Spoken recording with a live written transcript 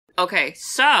Okay,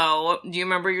 so do you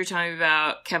remember you were telling me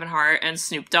about Kevin Hart and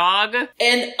Snoop Dogg?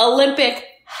 And Olympic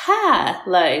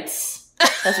highlights.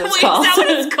 That's what it's Wait, called. is that what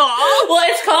it's called? Well,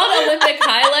 it's called Olympic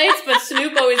highlights, but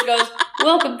Snoop always goes,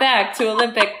 welcome back to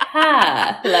Olympic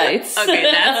highlights. Okay,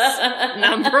 that's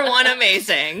number one,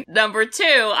 amazing. Number two,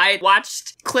 I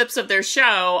watched clips of their show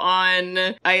on,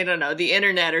 I don't know, the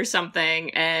internet or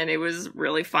something, and it was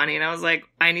really funny. And I was like,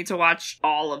 I need to watch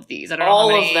all of these. I don't know how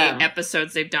many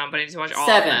episodes they've done, but I need to watch all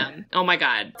of them. Oh my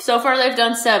God. So far, they've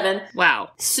done 7.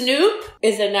 Wow. Snoop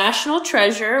is a national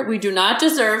treasure. We do not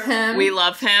deserve him. We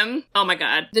love him. Oh my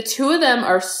God. The two of them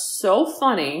are so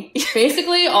funny.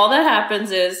 Basically, all that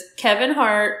happens is Kevin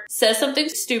Hart says something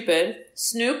stupid,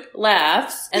 Snoop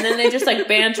laughs, and then they just like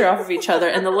banter off of each other.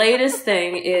 And the latest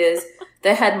thing is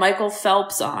they had Michael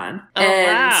Phelps on. Oh, and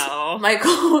wow.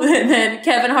 Michael, and then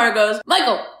Kevin Hart goes,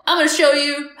 Michael, I'm going to show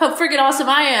you how freaking awesome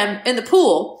I am in the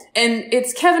pool. And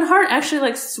it's Kevin Hart actually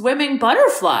like swimming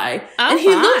butterfly. Oh, and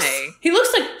he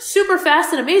looks like super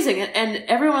fast and amazing. And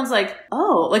everyone's like,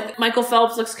 oh, like Michael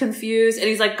Phelps looks confused and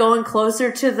he's like going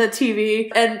closer to the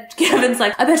TV. And Kevin's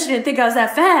like, I bet you didn't think I was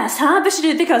that fast, huh? I bet you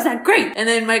didn't think I was that great. And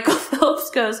then Michael Phelps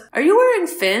goes, are you wearing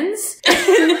fins?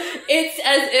 And it's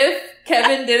as if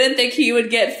Kevin didn't think he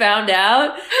would get found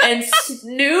out. And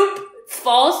Snoop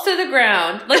falls to the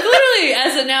ground. Like literally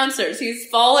as announcers, he's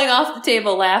falling off the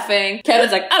table laughing.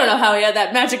 Kevin's like, I don't know how he had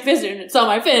that magic vision and saw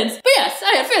my fins. But yes,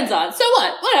 I have fins on. So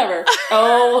what? Whatever.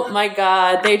 Oh my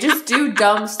God. They just do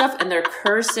dumb stuff and they're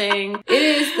cursing. It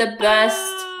is the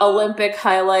best Olympic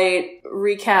highlight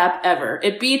recap ever.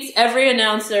 It beats every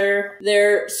announcer.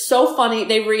 They're so funny.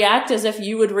 They react as if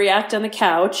you would react on the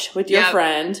couch with your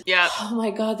friend. Yeah. Oh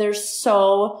my God. They're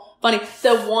so funny.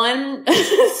 The one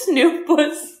Snoop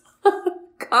was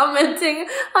commenting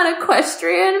on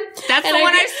equestrian. That's the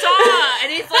one I saw.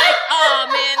 And he's like, oh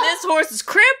man, this horse is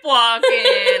crip walking.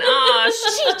 Oh,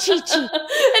 chi. And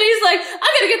he's like, I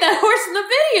gotta get that horse in the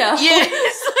video. Yeah,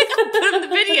 it's like, I'll put him in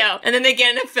the video. And then they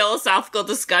get in a philosophical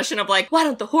discussion of like, why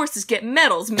don't the horses get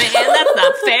medals, man? That's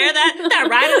not fair. That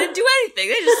rider didn't do anything.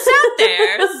 They just sat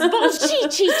there. This is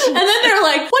bullshit. And then they're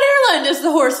like, what airline does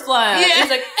the horse fly on? Yeah. He's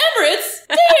like, Emirates?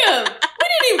 Damn! We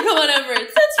didn't even come on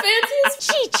Emirates. That's fancy.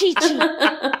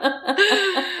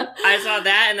 I saw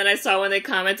that, and then I saw when they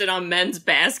commented on men's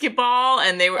basketball,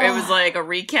 and it was like a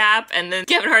recap, and then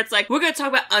Kevin Hart's like, we're gonna talk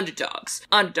about underdogs,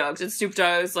 and Snoop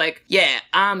Dogg's like, yeah,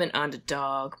 I'm an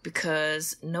underdog,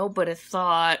 because nobody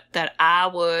thought that I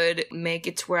would make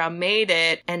it to where I made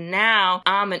it, and now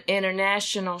I'm an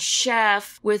international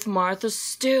chef with Martha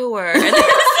Stewart. And this is how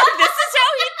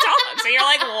he talks, and you're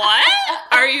like, what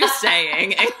are you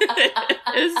saying?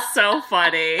 It's so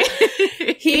funny.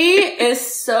 He is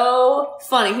so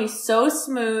funny. He's so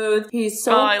smooth. He's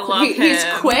so I love him. He's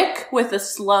quick with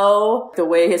the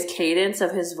way his cadence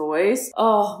of his voice.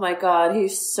 Oh my God,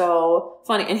 he's so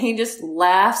funny. And he just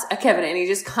laughs at Kevin and he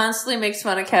just constantly makes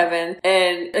fun of Kevin.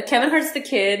 And Kevin Hart's the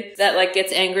kid that like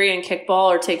gets angry in kickball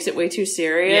or takes it way too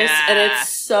serious. Yeah. And it's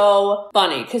so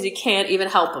funny because he can't even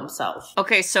help himself.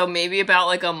 Okay, so maybe about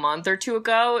like a month or two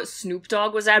ago, Snoop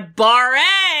Dogg was at Bar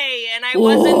A and I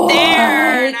wasn't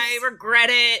there. And I regret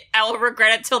it. I will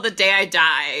regret it till the day I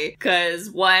die. Cause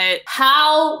what?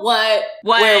 How? What?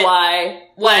 Where? Why?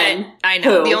 When? I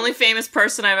know. Who? The only famous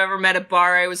person I've ever met at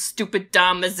Bar A was stupid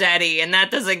Dom Mazzetti, and that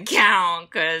doesn't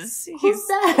count, cause Who's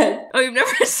that? Oh, you've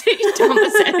never seen Dom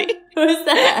Mazzetti? Who's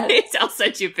that? I'll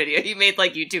send you a video. He made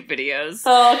like YouTube videos.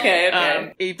 Oh,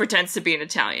 okay. He pretends to be an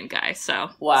Italian guy,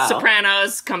 so. Wow.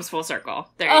 Sopranos comes full circle.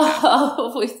 There you go.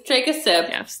 Oh, take a sip.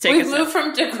 Yeah, We've moved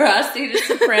from Degrassi to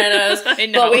Sopranos, I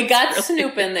know, but we got really...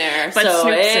 Snoop in there, but so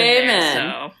Snoop's amen. In there,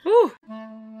 so. Woo.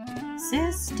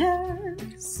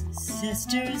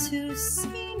 Sisters who've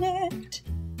seen it.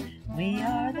 We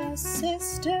are the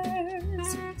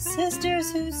sisters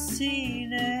who've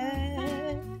seen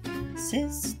it.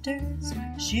 Sisters,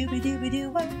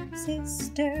 shooby-dooby-doo-wop,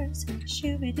 sisters,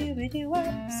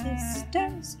 shooby-dooby-doo-wop,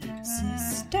 sisters,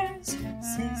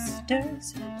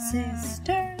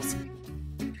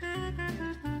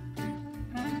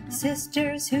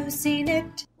 sisters who've seen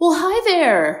it. Well, hi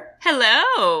there.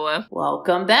 Hello.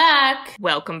 Welcome back.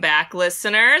 Welcome back,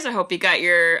 listeners. I hope you got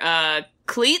your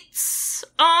cleats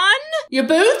on. Your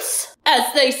boots,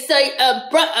 as they say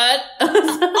abroad.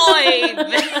 Oi.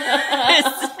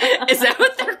 Is that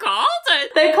what they're called?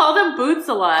 They call them boots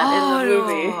a lot in the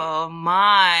movie. Oh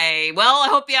my. Well, I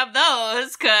hope you have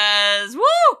those, cause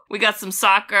woo! We got some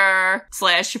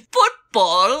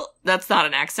soccer/football. That's not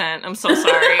an accent. I'm so sorry.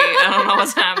 I don't know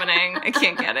what's happening. I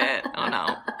can't get it. Oh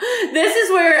no. This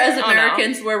is where, as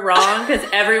Americans, we're wrong because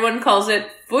everyone calls it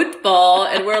football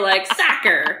and we're like,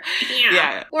 soccer.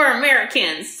 Yeah. We're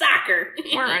Americans. Soccer.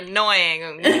 We're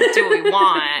annoying. We do what we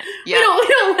want. Yeah. We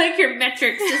don't like your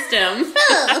metric system.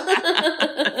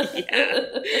 Yeah.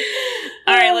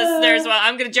 All right, listeners. Well,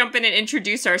 I'm going to jump in and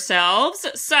introduce ourselves.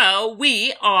 So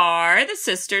we are the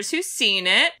Sisters Who've Seen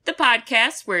It, the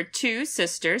podcast where two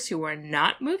sisters who are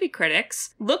not movie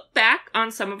critics look back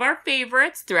on some of our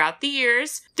favorites throughout the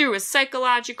years through a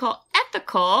psychological,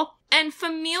 ethical, and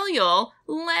familial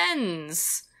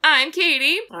lens. I'm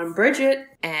Katie. I'm Bridget.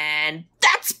 And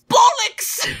that's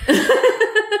bollocks!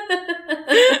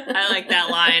 I like that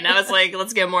line. I was like,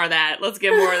 let's get more of that. Let's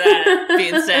get more of that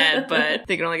being said, but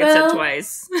they can only get said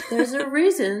twice. There's a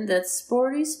reason that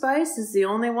Sporty Spice is the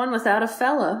only one without a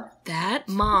fella. That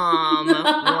mom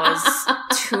was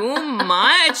too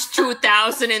much.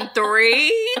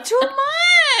 2003. Too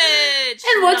much.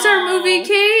 And what's our movie,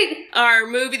 Kate? Our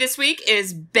movie this week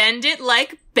is Bend It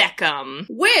Like Beckham.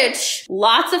 Which,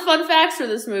 lots of fun facts for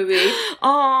this movie.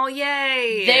 Oh,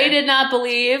 yay. They did not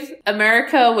believe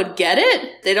America would get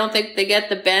it. They don't think they get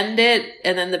the bend it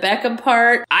and then the Beckham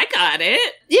part. I got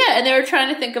it. Yeah, and they were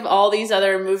trying to think of all these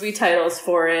other movie titles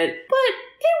for it. But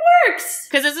it works.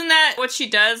 Because isn't that what she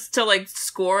does to, like,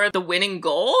 score the winning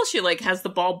goal? She, like, has the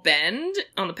ball bend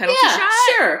on the penalty shot?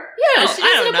 Sure. Yeah, she does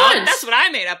I don't it a know. bunch. That's what I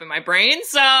made up in my brain.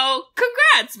 So,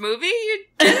 congrats, movie. You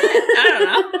did it. I don't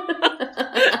know.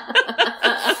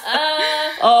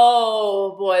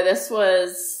 Oh, boy, this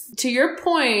was... To your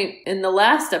point in the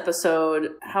last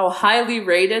episode, how highly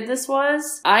rated this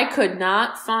was, I could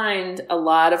not find a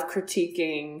lot of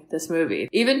critiquing this movie.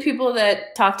 Even people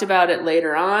that talked about it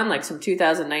later on, like some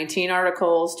 2019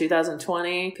 articles,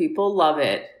 2020, people love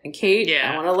it. And Kate,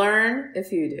 I want to learn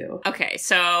if you do. Okay,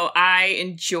 so I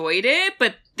enjoyed it,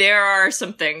 but there are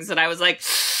some things that I was like,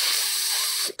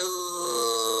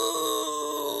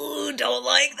 ooh, don't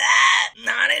like that.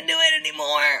 Not into it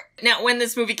anymore. Now, when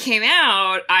this movie came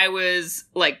out, I was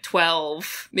like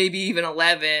 12, maybe even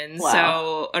 11. Wow.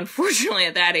 So, unfortunately,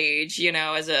 at that age, you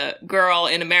know, as a girl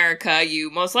in America,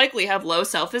 you most likely have low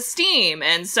self-esteem.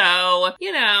 And so,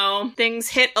 you know, things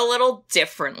hit a little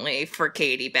differently for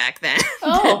Katie back then.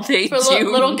 Oh, than they for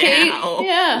do little now. Kate?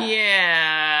 Yeah.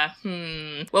 Yeah.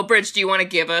 Well, Bridge, do you want to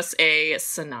give us a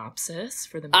synopsis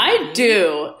for the movie? I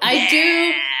do.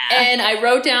 And I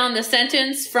wrote down the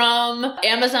sentence from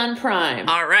Amazon Prime.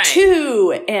 All right.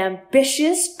 Two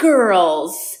ambitious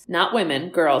girls, not women,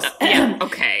 girls. Yeah,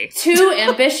 okay. Two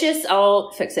ambitious,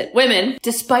 I'll fix it, women,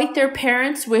 despite their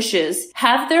parents' wishes,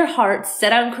 have their hearts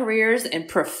set on careers in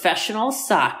professional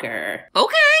soccer.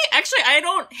 Okay. Actually, I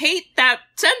don't hate that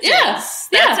sentence. Yeah.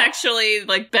 That's actually,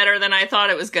 like, better than I thought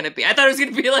it was going to be. I thought it was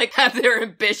going to be, like, have their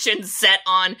ambitions set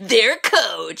on their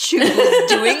coach who's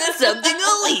doing something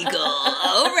illegal.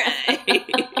 All right.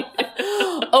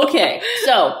 Okay,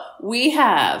 so we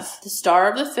have the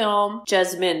star of the film,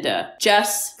 Jasminda.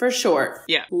 Jess for short.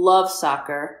 Yeah. Loves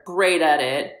soccer. Great at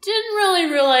it. Didn't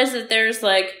really realize that there's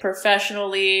like professional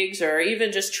leagues or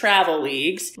even just travel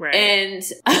leagues. Right. And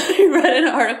I read an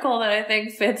article that I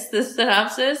think fits the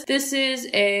synopsis. This is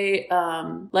a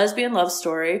lesbian love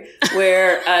story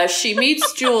where she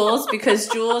meets Jules because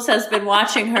Jules has been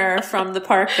watching her from the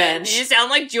park bench. You sound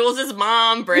like Jules'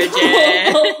 mom,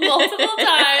 Bridget. Multiple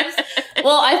times.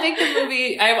 Well, I think the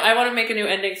movie, I want to make a new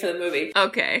ending for the movie.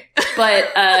 Okay.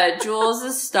 But Jules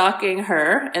is stalking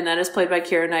her, and that is played by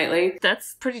Keira Knightley.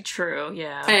 That's pretty true,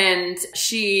 yeah. And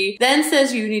she then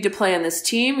says, you need to play on this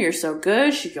team. You're so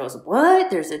good. She goes, what?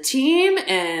 There's a team?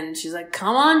 And she's like,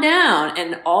 come on down.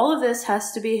 And all of this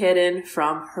has to be hidden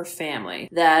from her family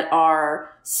that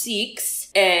are Sikhs,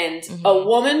 and a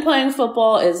woman playing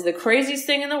football is the craziest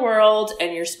thing in the world,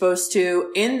 and you're supposed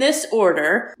to, in this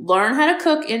order, learn how to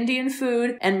cook Indian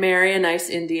food and marry a nice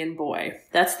Indian boy.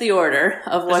 That's the order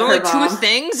of what There's her only mom... two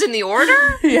things in the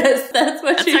order? Yes, that's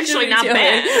what That's she actually should be not doing.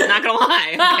 bad. I'm not gonna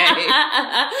lie.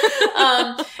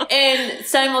 Okay. And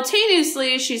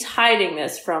simultaneously, she's hiding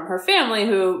this from her family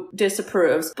who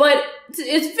disapproves. But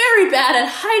it's very bad at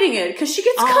hiding it because she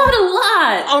gets caught a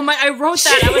lot. Oh my, I wrote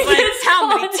that. I was like, how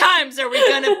many times are we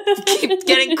gonna keep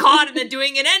getting caught and then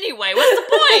doing it anyway? What's the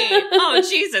point? Oh,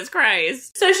 Jesus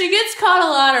Christ. So she gets caught a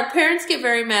lot. Her parents get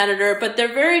very mad at her. soccer, but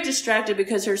they're very distracted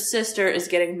because her sister is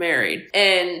getting married.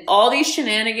 And all these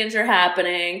shenanigans are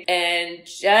happening, and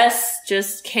Jess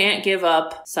just can't give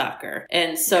up soccer.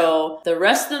 And so the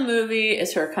rest of the movie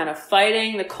is her kind of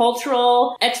fighting the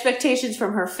cultural expectations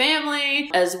from her family,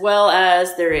 as well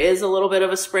as there is a little bit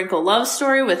of a sprinkle love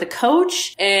story with a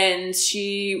coach. And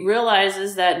she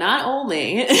realizes that not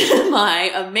only am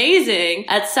I amazing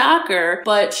at soccer,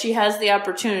 but she has the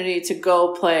opportunity to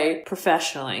go play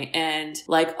professionally. And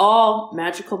like all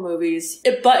magical movies,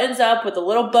 it buttons up with a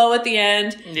little bow at the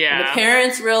end. Yeah. And the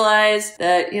parents realize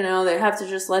that, you know, they have to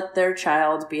just let their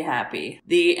child be happy.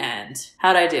 The end.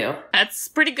 How'd I do? That's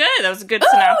pretty good. That was a good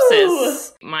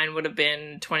synopsis. Mine would have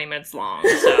been 20 minutes long,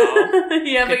 so...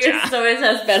 Yeah, but yours always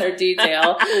has better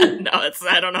detail. No,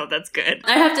 I don't know if that's good.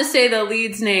 I have to say the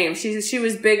lead's name. She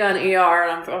was big on ER,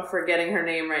 and I'm forgetting her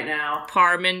name right now.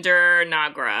 Parminder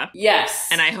Nagra. Yes.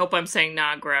 And I hope I'm saying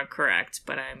Nagra correct,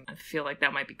 but I feel like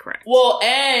that might be correct. Well,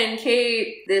 and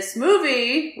Kate, this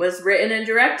movie was written and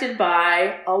directed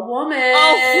by a woman.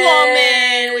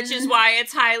 A woman! Which is why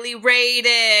it's highly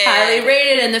rated. Highly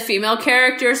rated, and the female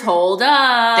characters hold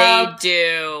up. They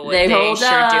do. They hold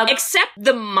up. Do. Except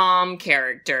the mom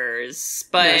characters.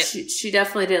 But no, she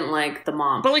definitely didn't like the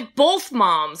mom. But like both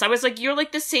moms. I was like, you're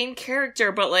like the same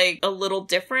character, but like a little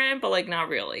different, but like not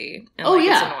really. And, oh like,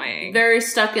 yeah. It's annoying. Very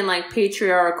stuck in like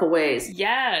patriarchal ways.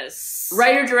 Yes.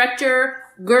 Writer-director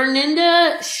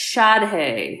Gurinder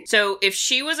Chadha. So if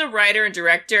she was a writer and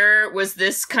director, was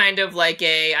this kind of like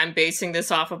I'm basing this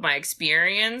off of my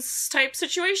experience type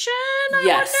situation?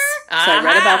 Yes. So I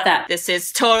read about that. This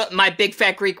is total my Big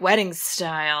Fat Greek Wedding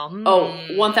style. Oh,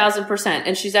 1000%.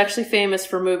 And she's actually famous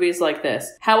for movies like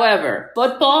this. However,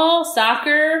 football,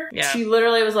 soccer, she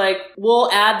literally was like,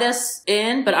 we'll add this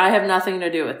in, but I have nothing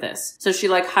to do with this. So she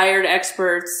like hired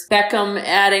experts, Beckham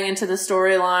adding into the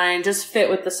storyline, just fit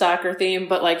with the soccer theme,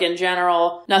 but like in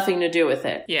general, nothing to do with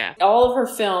it. Yeah. All of her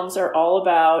films are all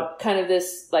about kind of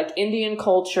this like Indian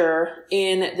culture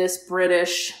in this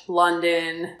British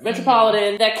London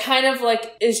metropolitan that kind of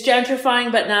like is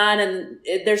gentrifying but not, and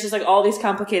there's just like all these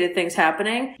complicated things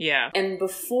happening. Yeah. And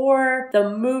before the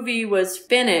movie was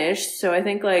finished, so I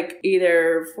think like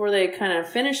either before they kind of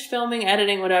finished filming,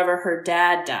 editing, whatever, her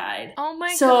dad died. Oh my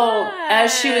god. So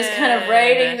as she was kind of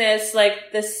writing this,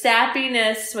 like the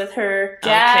sappiness with her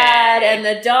dad and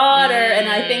the daughter, and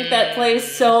I think that plays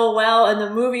so well, and the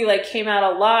movie like came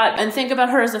out a lot. And think about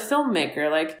her as a filmmaker,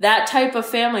 like that type of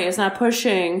family is not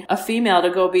pushing a female to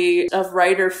go be a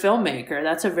writer filmmaker.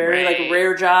 That's a very like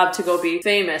rare job to go be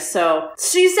famous. So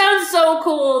she sounds so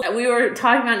cool. We were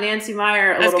talking about Nancy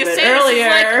Meyer a little bit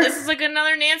earlier. This is like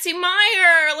another Nancy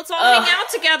Meyer. Let's all hang out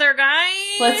together,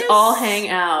 guys. Let's all hang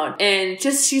out. And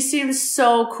just she seems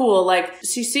so cool. Like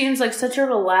she seems like such a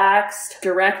relaxed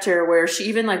director where she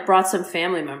even like brought some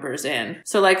family members in.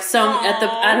 So like some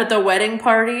at the wedding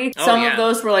party, some of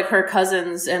those were like her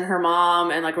cousins and her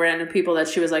mom and like random people that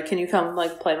she was like, can you come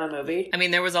like play my movie? I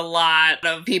mean, there was a lot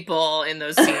of people in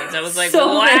those scenes. I was like, so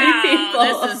wow, many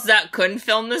people. This is that couldn't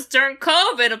film this during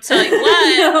COVID. I'll tell you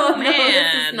what, man.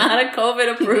 This is not a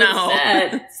COVID approved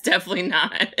set. It's definitely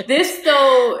not. This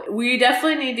though, we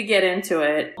definitely need to get into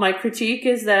it. My critique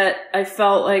is that I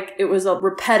felt like it was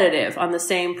repetitive on the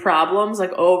same problems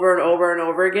like over and over and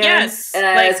over again. Yes. And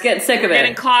I was getting sick of it.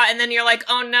 Getting caught, and then you're like,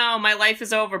 oh no, my life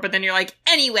is over. But then you're like,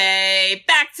 anyway,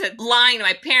 back to lying to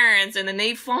my parents, and then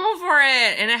they fall for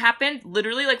it. And it happened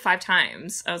literally like 5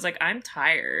 times. I was like, I'm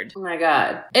tired. Oh my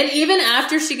god. And even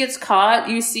after she gets caught,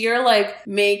 you see her like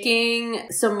making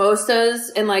samosas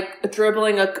and like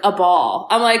dribbling a ball.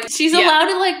 I'm like, she's allowed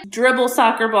to like dribble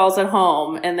soccer balls at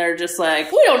home, and they're just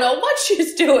like, we don't know what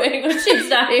she's doing when she's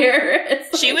not here.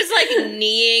 She was like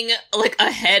kneeing like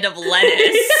a head of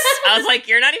lettuce. I was like,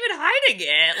 you're not even hiding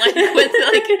it. Like, with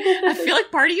like, I feel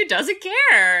like part of you doesn't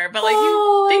care, but like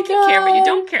you think you care, but you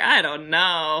don't care. I don't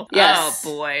know. Yes.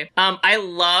 Oh boy. I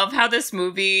love how this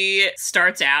movie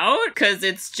starts out because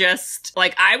it's just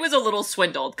like I was a little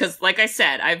swindled because, like I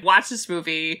said, I've watched this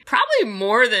movie probably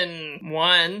more than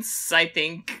once. I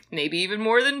think maybe even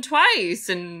more than twice,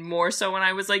 and more so when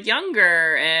I was like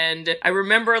younger. And I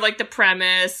remember like the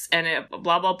premise and it,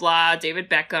 blah blah blah, David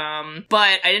Beckham,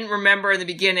 but I didn't remember in the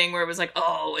beginning where it was like,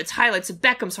 oh, it's highlights of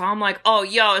Beckham. So I'm like, oh,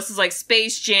 yo, this is like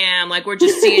Space Jam. Like we're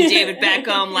just seeing David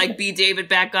Beckham like be David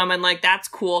Beckham, and like that's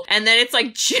cool. And then it's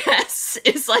like Jess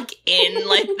is like in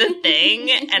like the thing,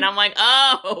 and I'm like,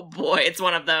 oh boy, it's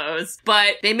one of those.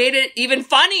 But they made it even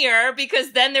funnier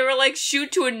because then they were like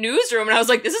shoot to a newsroom, and I was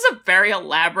like, this is a very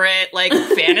elaborate like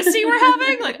fantasy we're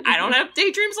having. Like I don't have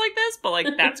daydreams like this, but like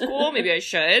that's cool. Maybe I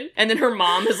should. And then her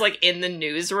mom is like in the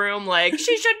newsroom, like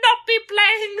she should not be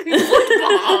playing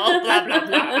football. blah, blah,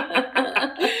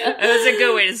 blah. It was a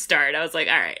good way to start. I was like,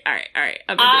 all right.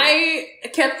 I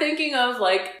kept thinking of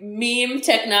like meme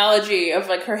technology of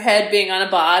like her head being on a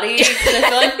body. 'Cause I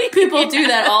feel like people do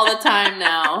that all the time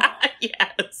now.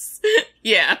 Yes.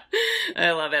 Yeah.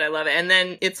 I love it. And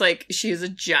then it's like she has a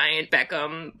giant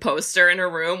Beckham poster in her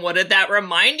room. What did that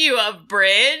remind you of,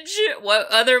 Bridge? What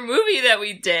other movie that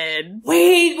we did?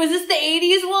 Wait, was this the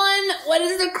 80s one? What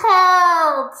is it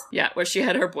called? Yeah, where she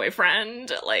had her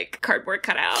boyfriend, like, cardboard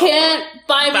cutout. Can't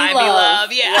Buy Me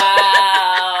Love. Yeah.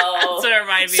 Wow. That's what it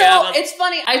reminded me So of. it's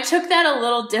funny. I took that a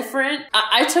little different.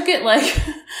 I took it like...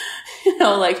 You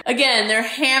know, like, again, they're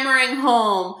hammering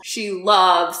home. She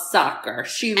loves soccer.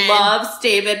 She loves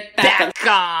David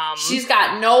Beckham. She's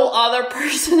got no other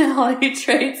personality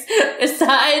traits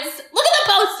besides, look at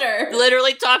the poster.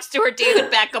 Literally talks to her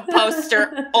David Beckham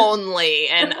poster only.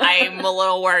 And I'm a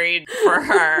little worried for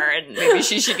her. And maybe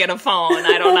she should get a phone.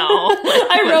 I don't know.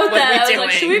 I wrote that. I was like,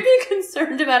 should we be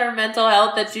concerned about her mental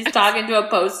health that she's talking to a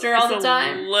poster all the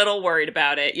time? A little worried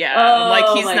about it, yeah. Oh,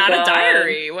 like, he's my not God. a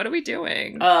diary. What are we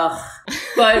doing? Ugh.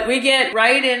 But we get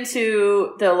right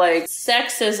into the like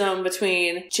sexism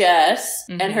between Jess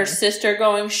and her sister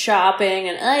going shopping,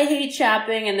 and I hate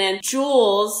shopping, and then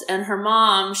Jules and her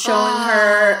mom showing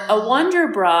her a Wonder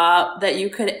Bra that you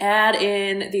could add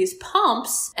in these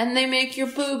pumps and they make your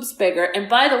boobs bigger. And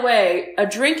by the way, a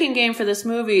drinking game for this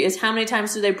movie is how many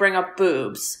times do they bring up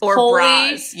boobs? Or Holy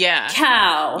bras. Yeah.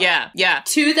 cow. Yeah.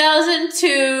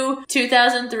 2002,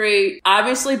 2003,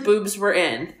 obviously boobs were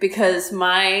in because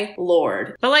my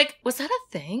lord. But like, was that a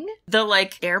thing? The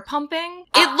like air pumping?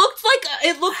 It looked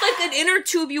like an inner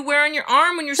tube you wear on your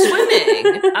arm when you're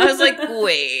swimming. I was like,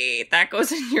 wait, that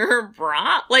goes in your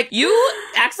bra? Like, you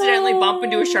accidentally bump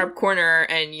into a sharp corner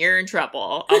and you're in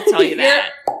trouble. I'll tell you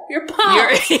that. You're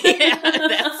pumped. Yeah,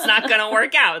 that's not gonna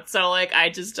work out. So like, I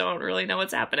just don't really know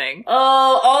what's happening.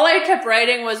 Oh, all I kept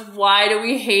writing was, why do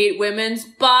we hate women's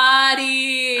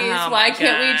bodies? Oh Why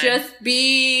can't we just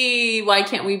be? Why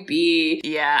can't we be?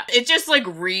 Yeah, it just like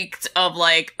reeked of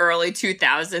like early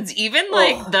 2000s. Even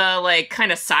like the like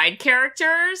kind of side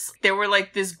characters. There were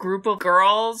like this group of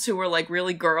girls who were like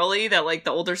really girly that like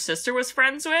the older sister was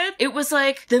friends with. It was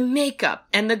like the makeup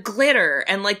and the glitter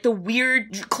and like the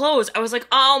weird clothes. I was like,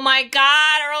 oh my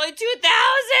God, early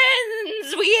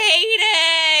 2000s. We hate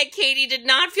it. Katie did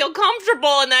not feel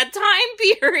comfortable in that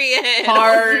time period.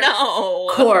 Hard no.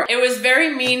 Core. It was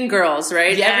very Mean Girls,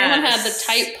 right? Yes. Everyone had the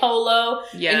tight polo.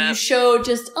 Yeah. And you showed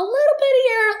just a little bit of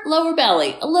your lower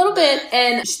belly. A little bit.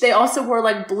 And they also wore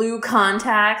like blue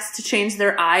contacts to change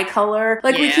their eye color.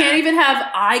 Like, we can't even have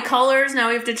eye colors. Now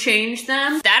we have to change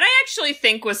them. That I actually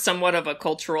think was somewhat of a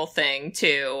cultural thing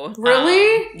too.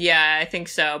 Really? Yeah, I think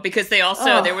so. Because they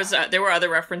also, there were other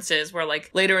references where like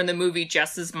later in the movie,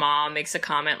 Jess's mom makes a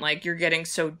comment like, you're getting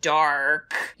so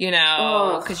dark, you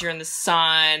know, because you're in the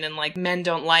sun, and like men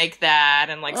don't like that,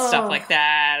 and like stuff like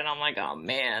that. And I'm like, oh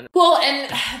man. Well,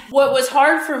 and what was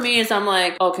hard for me is I'm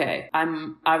like, okay,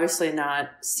 I'm obviously not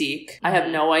Sikh. I have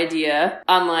no idea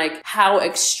on like how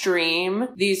extreme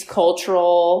these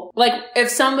cultural, like if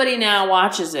somebody now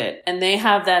watches it and they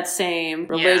have that same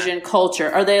religion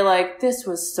culture, are they like, this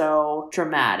was so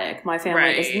dramatic, my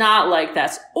family is not like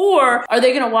that? Or are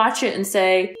they going to watch it and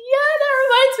say, yeah, that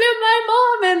reminds me of my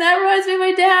mom, and that reminds me of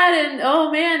my dad, and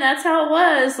oh man, that's how it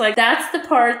was. Like, that's the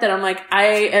part that I'm like, I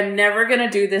am never going to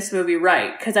do this movie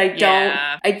right, because I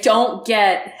don't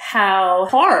get how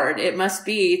hard it must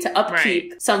be to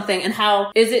upkeep something, and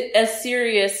how is it as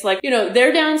serious? Like, you know,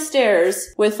 they're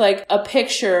downstairs with like a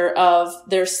picture of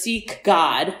their Sikh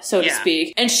god, so to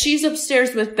speak, and she's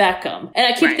upstairs with Beckham.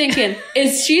 And I keep thinking,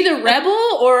 is she the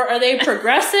rebel, or are they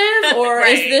progressive, or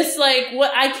is this like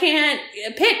what I can't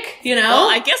pick, you know? Well,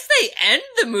 I guess they end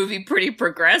the movie pretty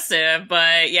progressive,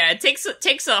 but yeah, it takes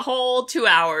a whole 2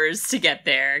 hours to get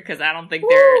there, because I don't think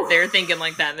they're thinking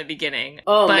like that in the beginning.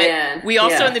 Oh, but man. We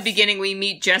also in the beginning we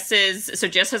meet Jess has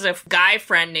a guy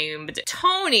friend named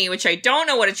Tony, which I don't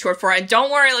know what it's short for. And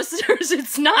don't worry, listeners,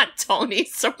 it's not Tony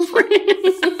Soprano.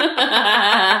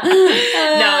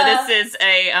 No, this is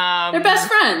a they're best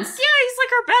friends. Yeah, he's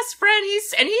like our best friend.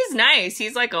 He's nice.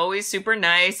 He's like always super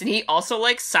nice, and he also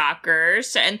likes soccer.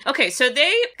 And okay, so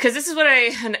because this is what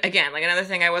again, like another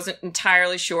thing I wasn't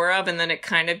entirely sure of, and then it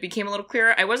kind of became a little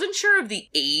clearer. I wasn't sure of the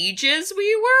ages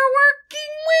we were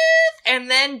working with, and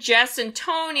then Jess and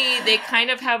Tony, they kind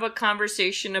of have a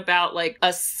conversation about like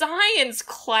a science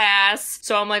class.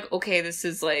 So I'm like, okay, this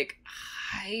is like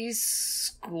high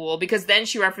school, because then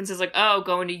she references like, oh,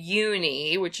 going to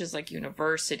uni, which is like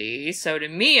university. So to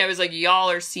me, I was like, y'all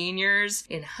are seniors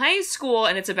in high school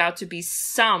and it's about to be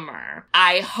summer.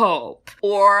 I hope.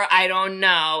 Or I don't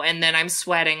know. And then I'm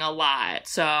sweating a lot.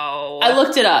 So I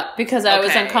looked it up because I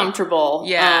was uncomfortable.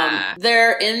 Yeah.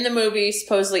 They're in the movie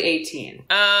supposedly 18.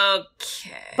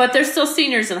 Okay. But they're still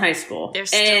seniors in high school. They're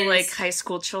still like high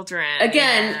school children.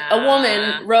 Again, a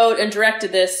woman wrote and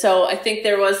directed this, so I think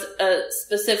there was a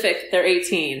specific, they're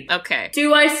 18. Okay.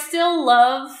 Do I still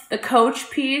love the coach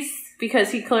piece?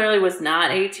 Because he clearly was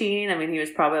not 18. I mean, he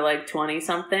was probably like 20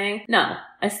 something. No,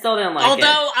 I still didn't like it.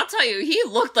 Although, I'll tell you, he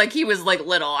looked like he was like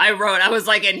little. I was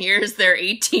like, and here's their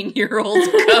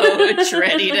 18-year-old coach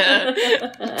ready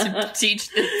to teach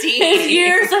the team. His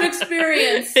years of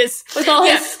experience with all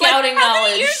his scouting knowledge. How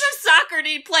many years of soccer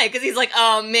did he play? Because he's like,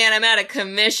 oh man, I'm out of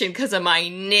commission because of my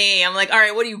knee. I'm like, all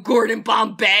right, what are you, Gordon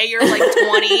Bombay? You're like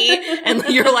 20. And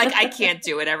you're like, I can't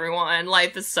do it, everyone.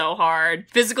 Life is so hard.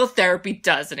 Physical therapy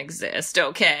doesn't exist.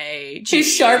 Okay. Jeez.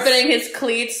 He's sharpening his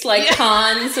cleats like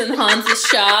Hans in Hans's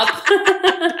shop.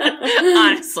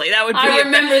 Honestly, that would be... I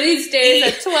remember these days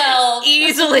at 12.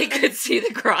 Easily could see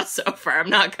the crossover. I'm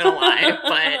not gonna lie,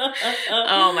 but...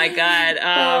 Oh my god.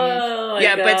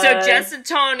 But so Jess and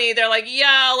Tony, they're like,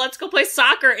 yo, let's go play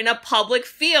soccer in a public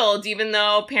field, even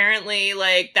though apparently,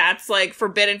 like, that's, like,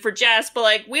 forbidden for Jess, but,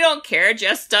 like, we don't care.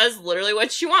 Jess does literally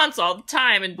what she wants all the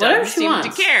time and doesn't seem to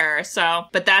care. So,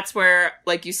 but that's where,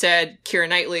 like you said, Keira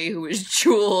Knightley, who is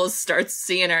Jules, starts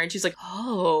seeing her and she's like,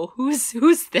 oh, who's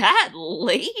that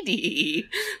lady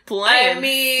playing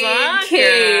soccer?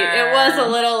 Kate, it was a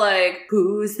little like,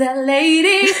 who's that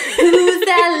lady? Who's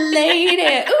that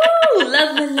lady? Ooh,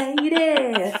 lovely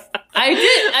lady.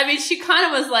 I mean, she kind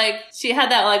of was like, she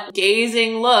had that like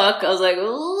gazing look. I was like,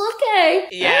 ooh, okay.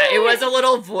 Yeah, it was a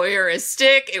little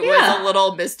voyeuristic. It was a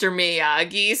little Mr.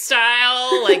 Miyagi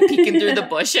style, like peeking through the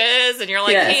bushes. And you're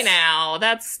like, hey now,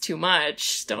 that's too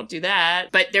much. Don't do that.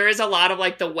 But there is a lot of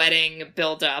like the wedding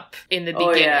buildup in the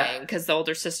beginning because the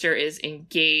older sister is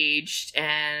engaged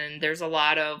and there's a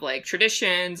lot of like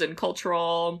traditions and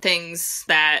cultural things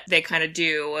that they kind of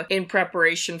do in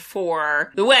preparation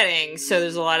for the wedding. So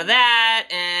there's a lot of that.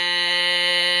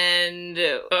 And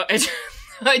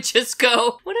I just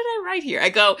go, what did I write here? I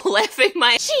go, laughing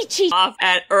my off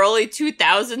at early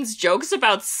 2000s jokes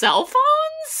about cell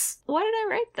phones? Why did I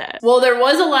write that? Well, there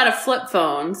was a lot of flip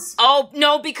phones. Oh,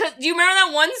 no, because do you remember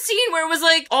that one scene where it was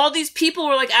like all these people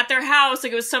were like at their house,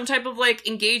 like it was some type of like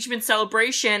engagement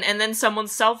celebration, and then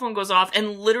someone's cell phone goes off,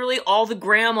 and literally all the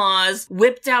grandmas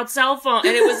whipped out cell phone,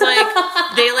 and it was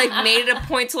like they like made it a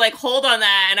point to like hold on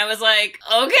that, and I was like,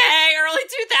 okay, early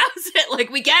 2000, like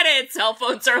we get it, cell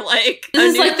phones are like this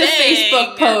is new like thing. The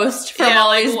Facebook post from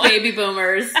all these baby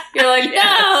boomers. You're like,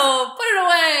 no, put it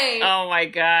away. Oh my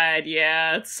god,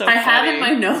 yeah, it's so. I have in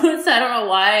my notes, I don't know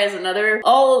why, as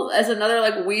another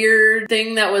like weird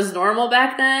thing that was normal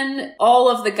back then, all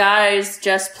of the guys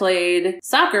Jess played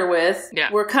soccer with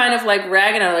were kind of like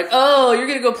ragging on, like, oh, you're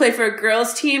gonna go play for a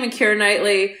girls team, and Keira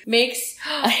Knightley makes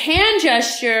a hand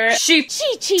gesture. She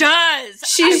does.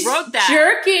 She's I wrote that.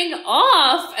 Jerking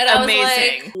off, and I was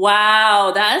amazing. like,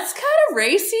 wow, that's kind of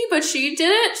racy, but she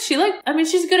did it. She like, I mean,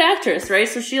 she's a good actress, right?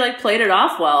 So she like played it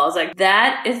off well. I was like,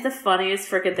 that is the funniest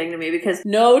freaking thing to me, because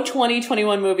no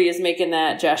 2021 movie is making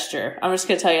that gesture. I'm just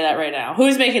gonna tell you that right now.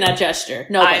 Who's making that gesture?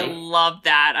 Nobody. I love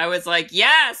that. I was like,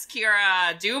 yes,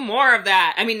 Keira, do more of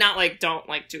that. I mean, not like, don't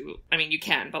like do, I mean, you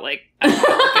can, but like, I don't know,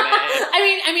 look at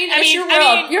it. I mean, it's your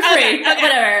world. You're free. Okay,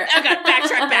 whatever. Okay,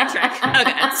 backtrack.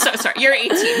 Okay, so sorry. You're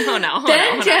 18. Oh no.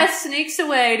 Then Jess sneaks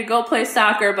away to go play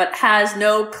soccer, but has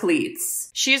no cleats.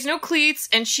 She has no cleats,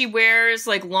 and she wears,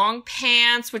 like, long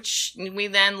pants, which we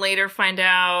then later find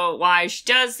out why she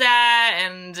does that,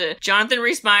 and Jonathan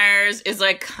Rhys-Meyers is,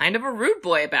 like, kind of a rude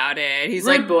boy about it. He's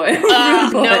rude like, boy.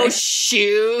 Rude boy. No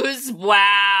shoes?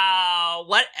 Wow.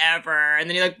 Whatever. And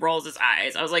then he, like, rolls his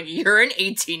eyes. I was like, you're an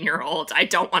 18-year-old. I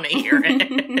don't want to hear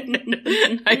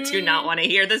it. I do not want to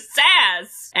hear the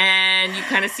sass. And you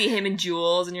kind of see him and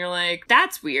Jules, and you're like,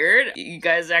 that's weird. You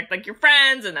guys act like you're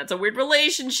friends, and that's a weird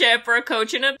relationship for a coach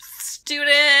and a student.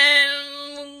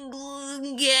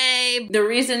 Gay. The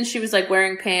reason she was like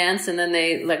wearing pants, and then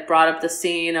they like brought up the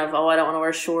scene of, oh, I don't want to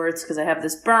wear shorts because I have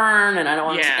this burn and I don't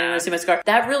want anyone to see my scar.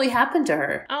 That really happened to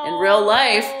her in real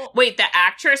life. Wait, the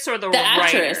actress or the writer?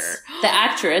 Actress. The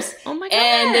actress. Oh my god.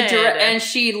 And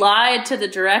she lied to the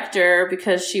director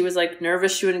because she was like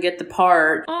nervous she wouldn't get the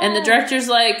part. And the director's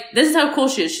like, this is how cool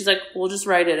she is. She's like, we'll just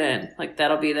write it in. Like,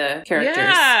 that'll be the characters.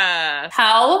 Yeah. Yeah.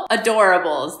 How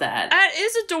adorable is that? That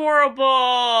is adorable.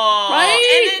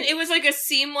 Right? And then it was like a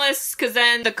seamless, because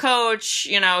then the coach,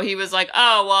 you know, he was like,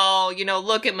 oh, well, you know,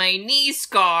 look at my knee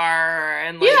scar.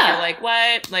 And like, Yeah. you're like,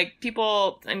 what? Like,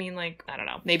 people, I mean, like, I don't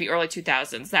know, maybe early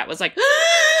 2000s, that was like,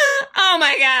 oh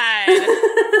my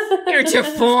God. You're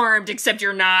deformed, except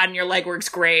you're not, and your leg works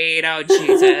great. Oh,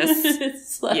 Jesus.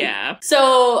 It's like- Yeah.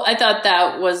 So I thought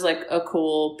that was like a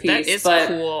cool piece. That is but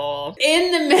cool.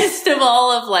 in the midst of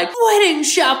all of like wedding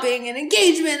shopping and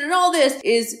engagement and all this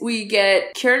is we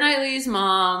get Keira Knightley's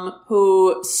mom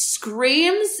who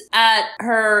screams at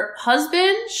her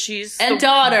husband She's and the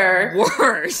daughter.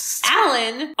 worst.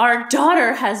 Alan, our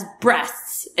daughter has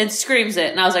breasts and screams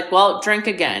it. And I was like, well, drink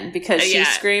again, because she Yeah.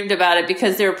 screamed about it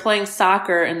because they were playing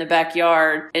soccer in the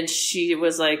backyard. And she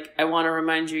was like, I want to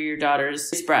remind you your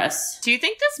daughter's breasts. Do you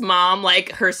think this mom,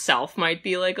 like, herself might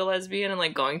be, like, a lesbian and,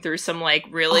 like, going through some, like,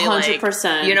 really, 100%.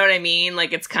 like, you know what I mean?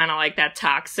 Like, it's kind of like that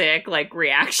toxic, like,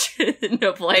 reaction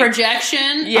of, like...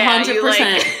 Projection? Yeah,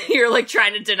 100%. you're, like,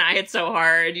 trying to deny it so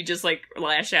hard. You just, like,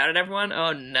 lash out at everyone.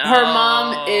 Oh, no. Her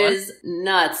mom is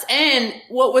nuts. And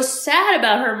what was sad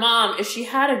about her mom is she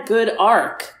had a good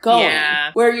arc going.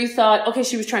 Yeah. Where you thought, okay,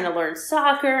 she was trying to learn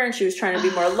soccer and she was trying to be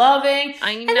more loving.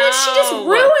 I know. And then she just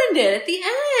ruined it at the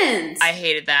end. I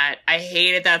hated that. I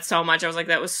hated that so much. I was like,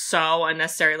 that was so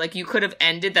unnecessary. Like, you could have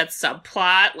ended that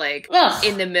subplot, like, Ugh.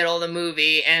 in the middle of the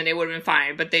movie, and it would have been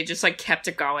fine. But they just, like, kept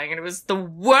it going, and it was the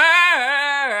worst.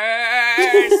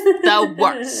 The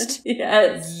worst.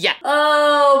 Yes. Yeah.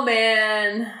 Oh,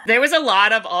 man. There was a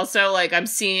lot of also, like, I'm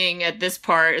seeing at this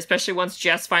part, especially once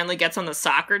Jess finally gets on the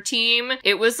soccer team,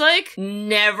 it was, like,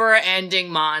 never-ending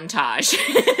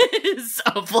montages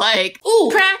of, like,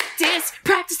 Ooh.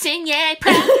 practicing, yeah,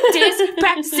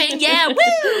 practicing, yeah,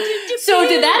 woo! So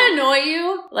did that annoy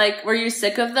you? Like, were you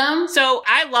sick of them? So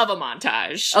I love a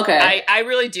montage. Okay. I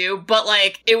really do, but,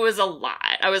 like, it was a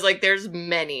lot. I was like, there's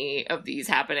many of these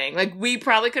happening. Like, we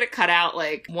probably could have cut out,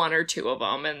 like, one or two of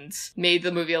them and made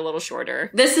the movie a little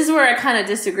shorter. This is where I kind of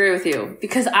disagree with you,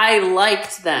 because I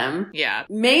liked them. Yeah.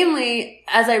 Mainly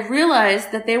as I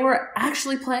realized that they were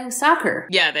actually playing soccer.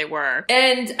 Yeah, they were.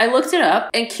 And I looked it up,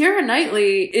 and Keira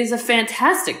Knightley is a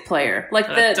fantastic player. Like,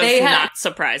 That does not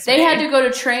surprise me. They had to go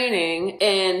to training,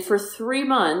 and for 3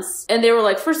 months, and they were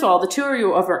like, first of all, the two of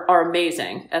you are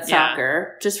amazing at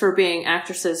soccer, just for being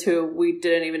actresses who we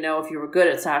didn't even know if you were good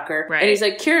at soccer. Right. And he's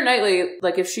like, Keira Knightley,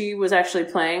 like, if she was actually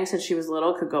playing since she was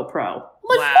little, could go pro.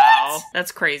 I'm like, wow. what?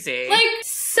 That's crazy. Like,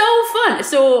 so fun.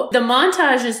 So the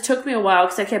montages took me a while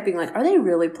because I kept being like, are they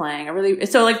really playing?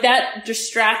 So like that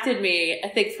distracted me, I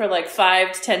think, for like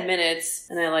 5 to 10 minutes.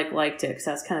 And I liked it because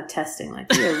I was kind of testing,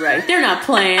 like, you're right. They're not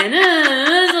playing.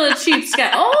 That's a little cheap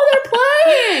scat. Oh, they're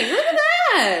playing. Look at that.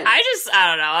 I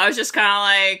don't know. I was just kind of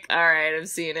like, all right, I've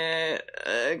seen it.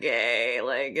 Okay.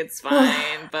 Like, it's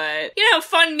fine. But, you know,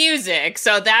 fun music.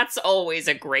 So that's always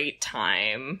a great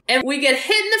time. And we get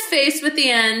hit in the face with the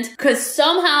end because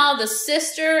somehow the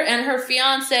sister and her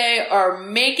fiance are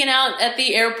making out at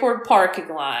the airport parking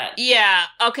lot. Yeah.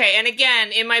 Okay. And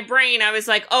again, in my brain, I was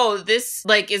like, oh, this,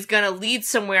 like, is gonna lead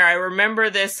somewhere. I remember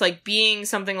this, like, being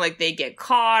something like they get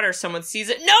caught or someone sees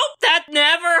it. Nope! That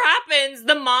never happens!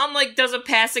 The mom, like, does a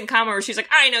passing comment where she's like,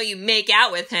 I know you make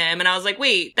out with him. And I was like,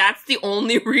 wait, that's the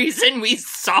only reason we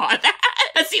saw that?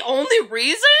 That's the only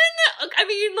reason? I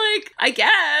mean, like, I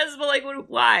guess, but, like,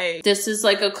 why? This is,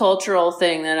 like, a cultural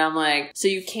thing that I'm like, so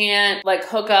you can't, like,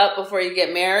 hook up before you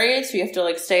get married, so you have to,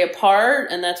 like, stay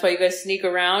apart, and that's why you guys sneak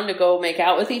around to go make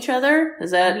out with each other?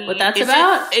 Is that what that's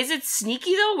about? Is it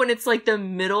sneaky, though, when it's, like, the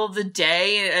middle of the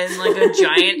day and like, a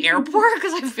giant airport?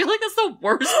 Because I feel like that's the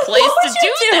worst place to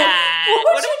do that.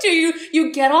 What would you do?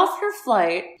 You get off your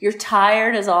flight, you're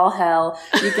tired as all hell,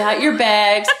 you got your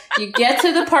bags, you get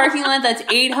to the parking lot that's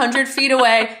 800 feet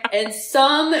away, and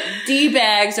some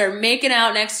D-bags are making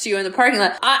out next to you in the parking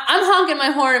lot. I'm honking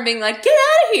my horn and being like, get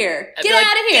out of here! Get out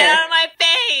of here! Get out of my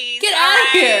face! Get out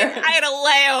of here! I had a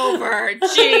layover.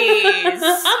 Jeez.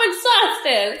 I'm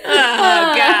exhausted.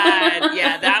 Oh, God.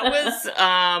 Yeah, that was,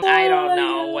 I don't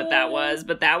know what that was,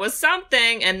 but that was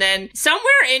something. And then somewhere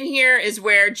in here is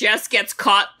where Jess gets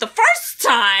caught the first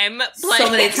time.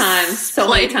 So many times.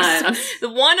 The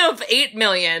one of 8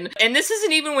 million. And this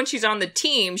isn't even when she's on the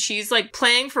team. She's like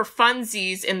playing for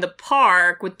funsies in the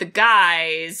park with the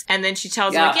guys. And then she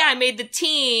tells them, like, yeah, I made the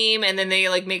team. And then they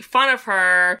like make fun of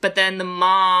her. But then the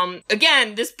mom,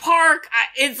 again, this park,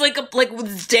 it's like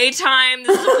it's daytime.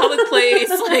 This is a public place.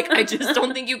 Like, I just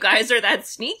don't think you guys are that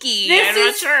sneaky. I'm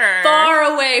not sure.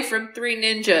 Far away from Three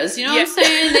Ninjas. You know what I'm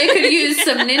saying? They could use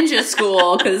some ninja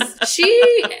school because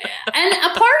and a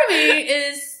part of me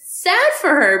is sad for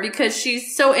her because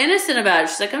she's so innocent about it.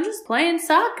 She's like, I'm just playing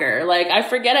soccer. Like, I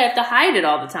forget I have to hide it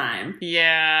all the time.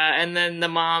 Yeah, and then the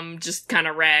mom just kind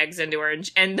of rags into her.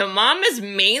 And the mom is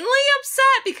mainly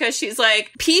upset because she's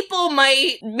like, people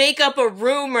might make up a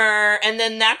rumor and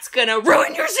then that's gonna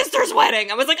ruin your sister's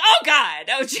wedding. I was like, oh God,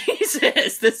 oh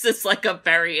Jesus. This is like a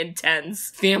very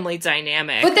intense family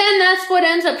dynamic. But then that's what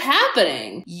ends up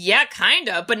happening. Yeah, kind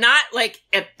of, but not like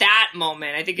at that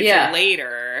moment. I think it's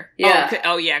later. Yeah.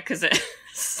 Oh yeah, because it...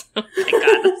 Oh my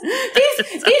God.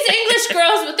 these English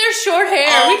girls with their short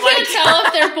hair, we can't tell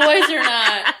if they're boys or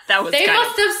not. They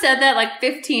must have said that like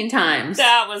 15 times.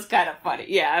 That was kind of funny.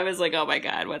 Yeah, I was like, oh my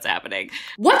God, what's happening?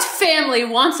 What family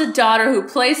wants a daughter who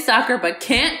plays soccer but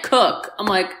can't cook? I'm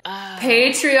like,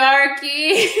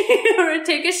 patriarchy. Or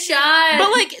take a shot.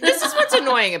 But like, this is what's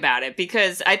annoying about it,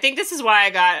 because I think this is why I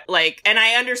got like, and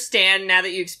I understand now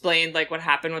that you explained like what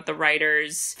happened with the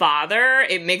writer's father,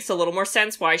 it makes a little more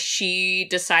sense why she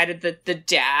decided that the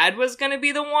dad was going to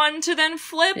be the one to then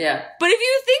flip. Yeah. But if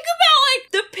you think about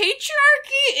like the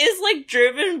patriarchy is like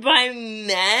driven by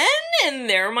men and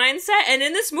their mindset, and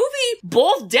in this movie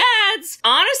both dads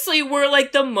honestly were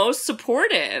like the most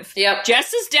supportive. Yep.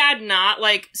 Jess's dad not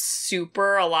like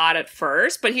super a lot at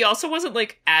first, but he also wasn't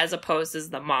like as opposed as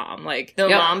the mom. Like the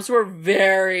moms were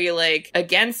very like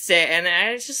against it, and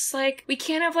I was just like, we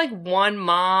can't have like one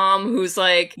mom who's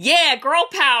like, yeah, girl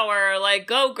power, like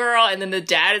go girl, and then the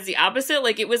dad is the opposite.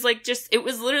 Like it was like just, it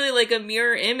was literally like a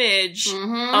mirror image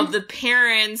of the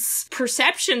parents'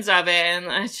 perceptions of it, and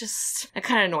it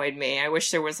kind of annoyed me. I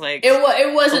wish there was like it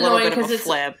was a annoying because it's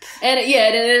flip, and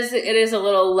it is a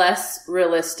little less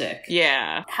realistic.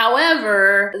 Yeah.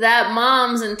 However, that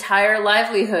mom's entire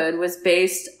livelihood was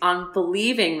based on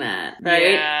believing that,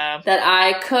 right? Yeah. That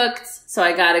I cooked, so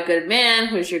I got a good man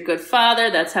who's your good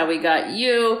father. That's how we got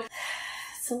you.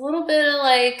 It's a little bit of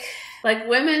like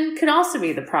women could also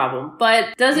be the problem,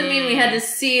 but doesn't mean we had to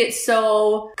see it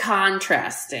so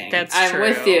contrasting. I'm true.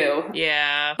 with you.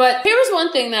 Yeah. But here was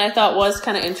one thing that I thought was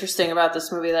kind of interesting about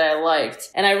this movie that I liked,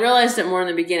 and I realized it more in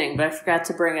the beginning, but I forgot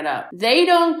to bring it up. They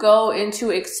don't go into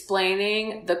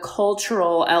explaining the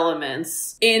cultural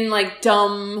elements in like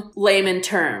dumb layman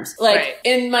terms. Like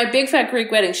in My Big Fat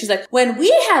Greek Wedding, she's like, when we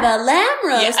have a lamb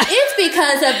roast, it's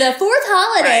because of the fourth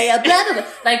holiday of blah, blah,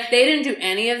 blah. Like they didn't do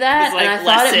any of that, like and I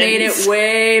thought it made it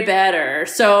way better.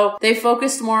 So they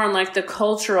focused more on like the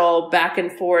cultural back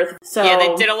and forth. So yeah,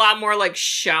 they did a lot more like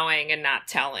showing and not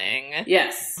telling.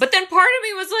 Yes. But then part of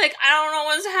me was like, I don't know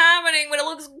what's happening, but it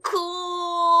looks cool.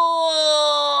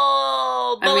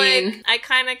 But like, I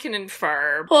kind of can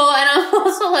infer. Well, and I'm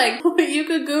also like, you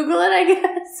could Google it, I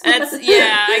guess. I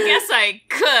guess I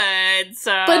could.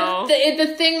 So, but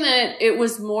the thing that it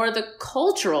was more the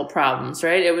cultural problems,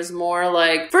 right? It was more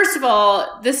like, first of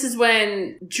all, this is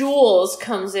when Jules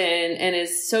comes in and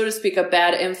is, so to speak, a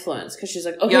bad influence because she's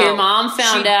like, okay, your mom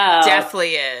found out.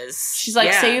 Definitely is. She's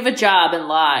like, say you have a job and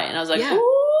lie, and I was like, ooh,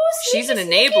 she's an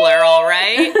enabler, all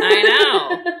right. I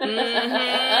know.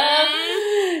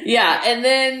 Yeah, and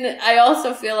then I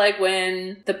also feel like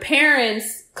when the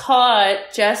parents caught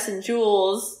Jess and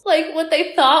Jules, like what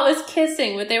they thought was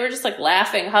kissing, but they were just like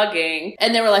laughing, hugging.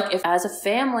 And they were like, if as a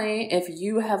family, if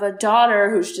you have a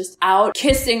daughter who's just out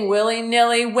kissing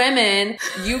willy-nilly women,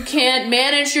 you can't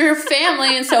manage your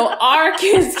family, and so our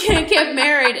kids can't get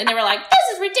married. And they were like,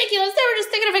 this is ridiculous. They were just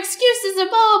thinking of excuses and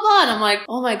blah, blah, blah. And I'm like,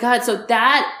 oh my God. So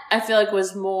that I feel like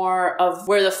was more of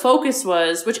where the focus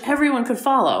was, which everyone could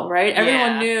follow, right?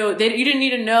 Everyone knew. You didn't need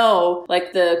to know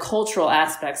like the cultural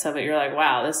aspects of it. You're like,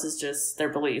 wow, this is just their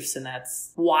beliefs, and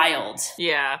that's wild.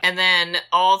 Yeah. And then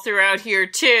all throughout here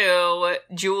too,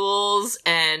 Jules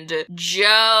and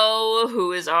Joe,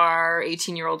 who is our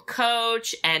 18-year-old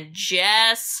coach, and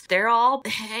Jess, they're all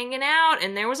hanging out,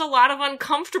 and there was a lot of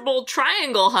uncomfortable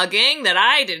triangle hugging that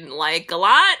I didn't like a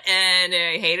lot, and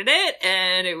I hated it,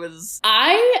 and it was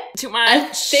too much. I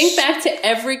think back to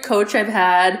every coach I've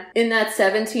had in that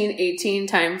 17-18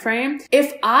 time frame.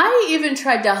 If I even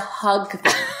tried to hug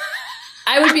them,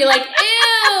 I would be like,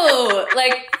 ew!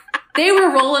 Like, they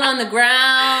were rolling on the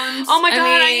ground. Oh my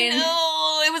God, I know.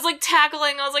 It was like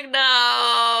tackling. I was like,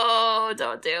 no,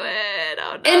 don't do it.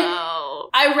 Oh no. And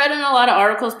I read in a lot of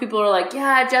articles, people were like,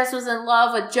 yeah, Jess was in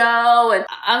love with Joe. And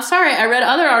I'm sorry, I read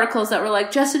other articles that were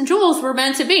like, Jess and Jules were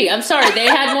meant to be. I'm sorry, they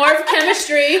had more of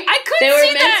chemistry. I couldn't They were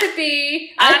see meant that. to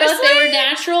be. Honestly? I thought they were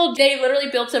natural. They literally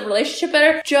built a relationship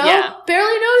better. Joe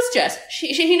barely knows Jess.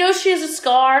 He knows she has a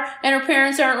scar and her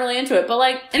parents aren't really into it. But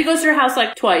like, and he goes to her house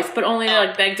like twice, but only to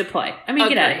like beg to play. I mean,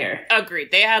 get out of here.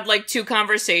 Agreed. They had like 2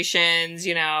 conversations,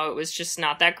 you know, it was just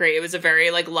not that great. It was a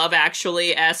very like Love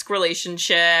Actually-esque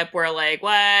relationship where like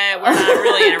like, what? We're not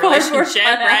really in a Cardboard relationship,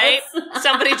 cutouts. right?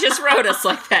 Somebody just wrote us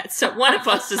like that. So one of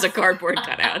us is a cardboard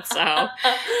cutout. So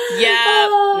yeah,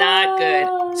 not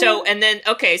good. So, and then,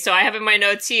 okay, so I have in my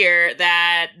notes here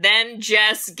that then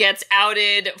Jess gets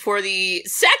outed for the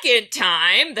second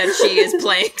time that she is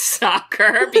playing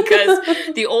soccer because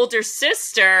the older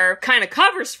sister kind of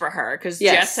covers for her because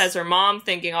Jess has her mom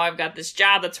thinking, oh, I've got this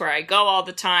job. That's where I go all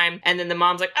the time. And then the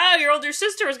mom's like, oh, your older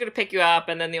sister was going to pick you up.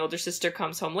 And then the older sister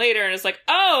comes home later and is like,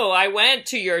 oh, I went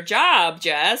to your job,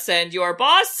 Jess, and your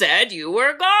boss said you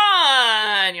were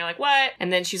gone. And you're like, what?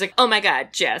 And then she's like, oh my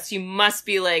God, Jess, you must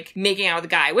be like making out with a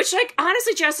guy, which like,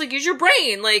 honestly, Jess, like use your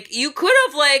brain. Like you could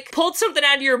have like pulled something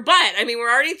out of your butt. I mean,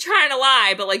 we're already trying to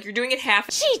lie, but like you're doing it half.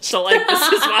 So like, this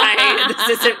is why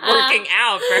this isn't working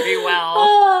out very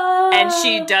well. And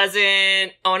she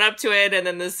doesn't own up to it. And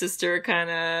then the sister kind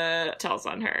of tells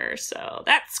on her. So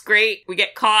that's great. We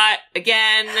get caught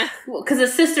again. Because the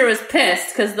sister was pissed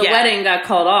because the wedding got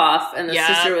called off. And the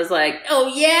sister was like, oh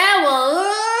yeah,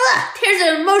 well, here's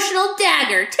an emotional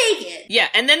dagger. Take it. Yeah.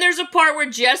 And then there's a part where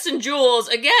Jess and Jules,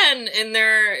 again, in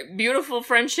their beautiful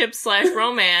friendship /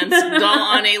 romance, go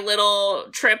on a little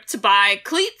trip to buy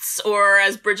cleats, or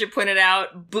as Bridget pointed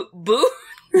out, boots.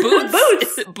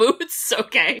 Boots.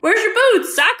 Okay. Where's your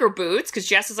boots? Soccer boots. Because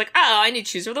Jess is like, oh, I need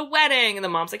shoes for the wedding. And the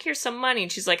mom's like, here's some money.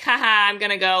 And she's like, haha, I'm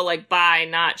gonna go like buy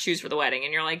not shoes for the wedding.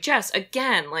 And you're like, Jess,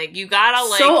 again, like you gotta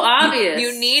like. So obvious.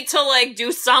 You need to like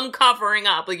do some covering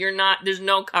up. Like you're not, there's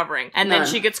no covering. And then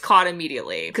she gets caught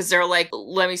immediately. Because they're like,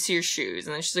 let me see your shoes.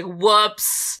 And then she's like,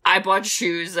 whoops, I bought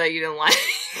shoes that you didn't like.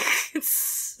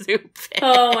 Stupid.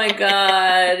 Oh my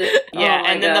God. Yeah,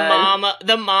 and then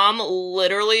the mom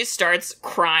literally starts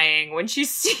crying when she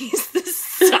sees the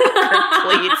soccer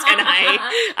cleats, and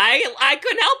I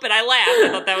couldn't help it. I laughed. I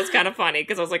thought that was kind of funny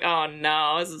because I was like, oh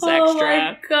no, this is extra. Oh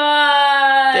my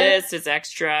God. This is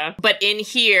extra. But in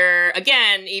here,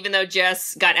 again, even though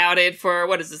Jess got outed for,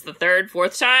 what is this, the third,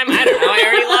 fourth time? I don't know. I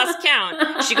already lost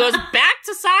count. She goes back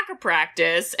to soccer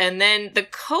practice, and then the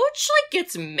coach like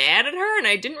gets mad at her, and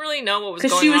I didn't really know what was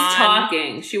going on. She was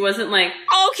talking. She wasn't like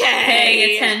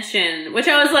paying attention. Which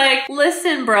I was like,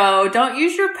 listen, bro, don't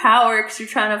use your power because you're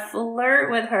trying to flirt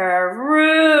with her.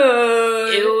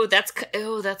 Rude. Ew,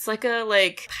 that's like a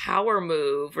like power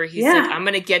move where he's like, I'm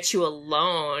gonna get you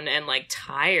alone and like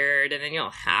tired, and then you'll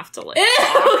have to like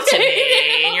talk to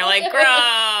me. And you're like,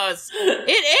 gross.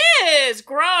 It is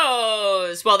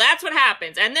gross. Well, that's what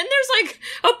happens. And then there's like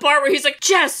a part where he's like,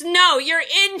 Jess, no, you're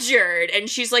injured. And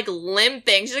she's like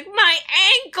limping. She's like, my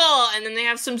ankle. And then they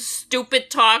have some stupid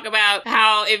talk about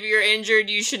how if you're injured,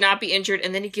 you should not be injured.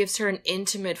 And then he gives her an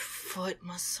intimate foot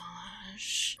massage.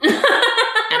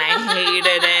 And I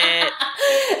hated it.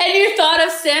 And you thought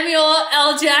of Samuel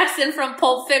L. Jackson from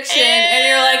Pulp Fiction, and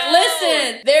you're like,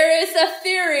 listen, there is a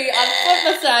theory on foot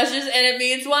massages, and it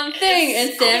means one thing,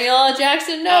 and Samuel L.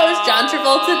 Jackson knows, John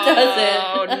Travolta doesn't.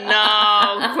 Oh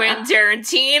no, Quentin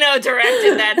Tarantino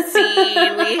directed that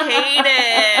scene. We hate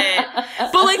it.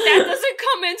 But like, that doesn't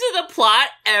come into the plot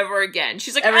ever again.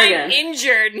 She's like, I'm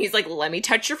injured, and he's like, let me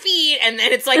touch your feet, and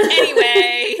then it's like,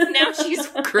 anyway, now she's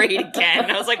great again.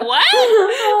 And I was like, what?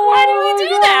 Why do we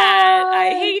do that? I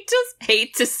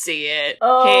hate to see it.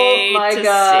 Oh my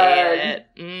God.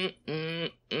 See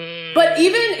it. But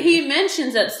even he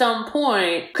mentions at some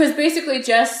point, because basically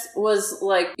Jess was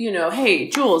like, you know, hey,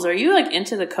 Jules, are you like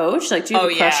into the coach? Like, do you have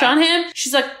a crush on him?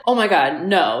 She's like, oh my God,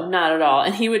 no, not at all.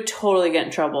 And he would totally get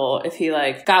in trouble if he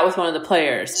like got with one of the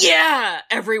players. Yeah,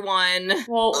 everyone.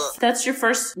 Well, that's your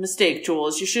first mistake,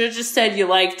 Jules. You should have just said you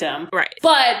liked him. Right.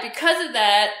 But because of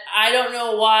that, I don't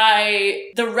know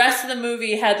why the rest of the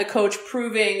movie had the coach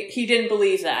proving he didn't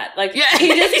believe that. Like, he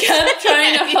just kept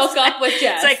trying to hook up with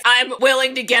Jess. It's like, I'm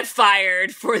willing to get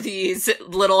fired for these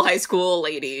little high school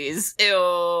ladies.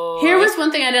 Ew. Here was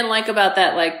one thing I didn't like about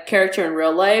that like character in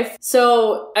real life.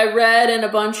 So I read in a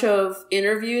bunch of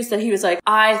interviews that he was like,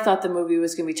 I thought the movie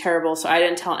was going to be terrible, so I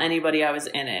didn't tell anybody I was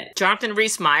in it. Jonathan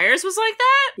Rhys-Meyers was like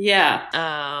that? Yeah.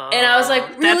 Oh. And I was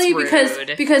like, really?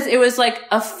 Because it was like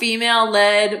a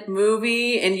female-led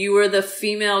movie and you were the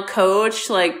female coach?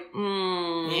 Like,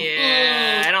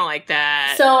 I don't like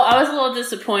that. So I was a little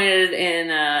disappointed in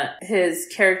his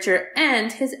character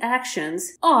and his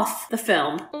actions off the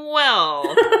film.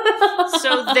 Well,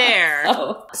 so there.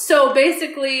 So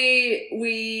basically,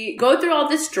 we go through all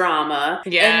this drama,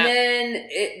 and then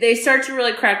they start to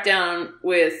really crack down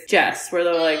with Jess, where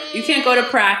they're like, you can't go to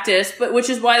practice, but which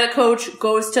is why the coach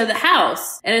goes to the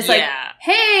house. And it's like,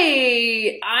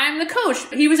 hey, I'm the coach.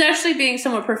 He was actually being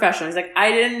somewhat professional. He's like,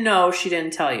 I didn't know, she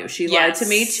didn't tell you. She lied to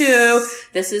me too.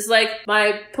 This is like my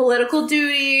my political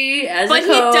duty as but a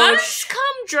coach. He does come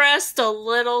dressed a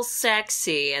little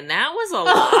sexy, and that was a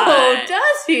lot. Oh,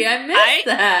 does he? I missed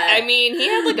that. I mean, he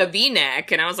had like a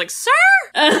V-neck, and I was like, sir,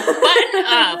 button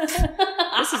up.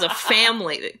 This is a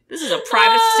family. This is a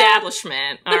private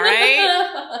establishment, all right?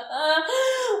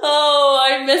 Oh,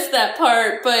 I missed that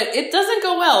part, but it doesn't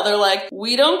go well. They're like,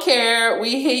 we don't care.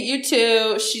 We hate you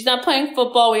too. She's not playing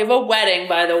football. We have a wedding,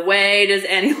 by the way. Does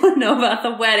anyone know about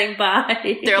the wedding?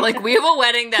 Bye. They're like, we have a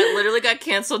wedding that literally got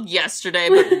canceled yesterday,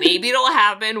 but maybe it'll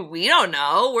happen. We don't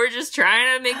know. We're just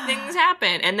trying to make things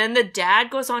happen. And then the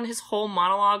dad goes on his whole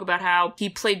monologue about how he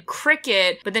played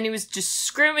cricket, but then he was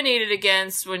discriminated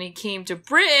against when he came to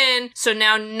Britain. So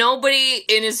now nobody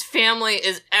in his family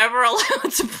is ever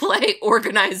allowed to play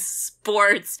organized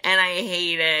sports, and I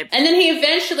hate it. And then he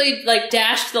eventually like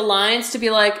dashed the lines to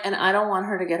be like, and I don't want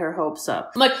her to get her hopes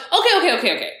up. I'm like,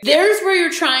 okay. There's where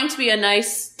you're trying to be a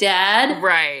nice dad.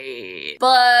 Right.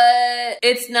 But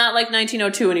it's not like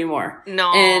 1902 anymore.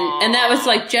 No. And that was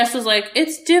like, Jess was like,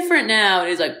 it's different now. And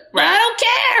he's like, I don't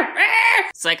care.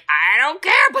 It's like, I don't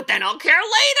care, but then I'll care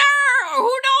later. Who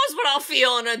knows what I'll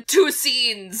feel in 2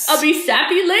 scenes. I'll be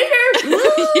sappy later.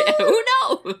 Yeah, who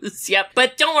knows? Yep.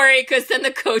 But don't worry, because then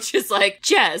the coach is like,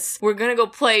 Jess, we're gonna go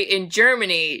play in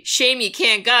Germany. Shame you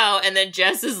can't go. And then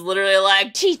Jess is literally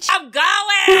like, I'm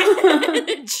going.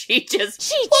 And she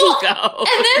just go.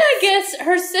 And then I guess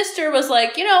her sister was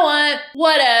like, you know what?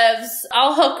 Whatevs.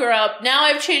 I'll hook her up. Now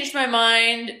I've changed my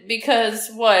mind because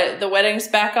the wedding's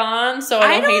back on, so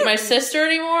I don't hate my sister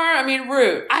anymore? I mean,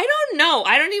 rude. I don't know.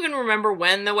 I don't even remember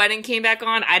when the wedding came back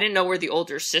on. I didn't know where the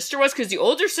older sister was because the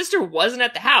older sister wasn't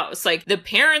at the house. Like, the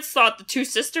parents thought the 2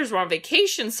 sisters were on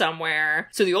vacation somewhere.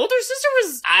 So the older sister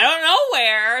was, I don't know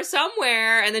where,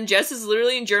 somewhere. And then Jess is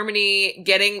literally in Germany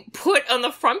getting put on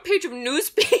the front page of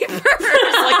newspapers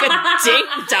like a ding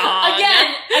dong.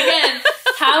 Again,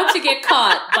 how to get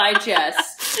caught by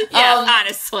Jess. Yeah,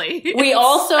 honestly. We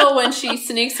also, when she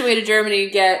sneaks away to Germany,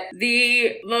 get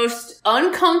the most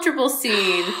uncomfortable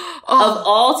scene of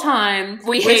all time.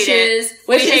 Which is,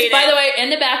 by the way, in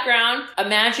the background,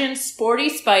 imagine Sporty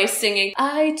Spice singing,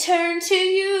 I turn to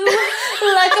you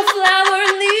like a flower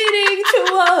leading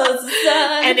towards the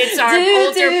sun. And it's our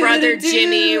older brother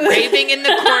Jimmy raving in the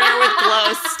corner with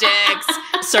glow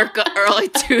sticks. Circa early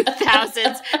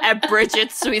 2000s at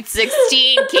Bridget's Sweet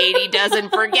 16. Katie doesn't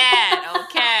forget.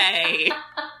 Okay.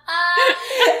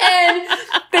 And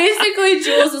basically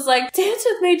Jules is like, dance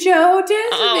with me, Joe,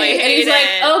 dance with me. And he's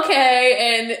like, okay.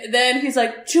 And then he's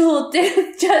like, Jules,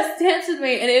 just dance with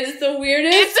me. And it is the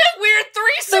weirdest. It's a weird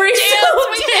threesome dance.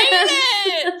 We hate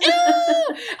it.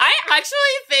 Ew. I actually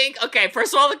think, okay,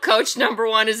 first of all, the coach, number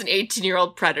 1, is an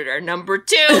 18-year-old predator. Number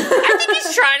 2, I think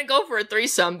he's trying to go for a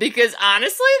threesome because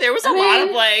honestly, there was a lot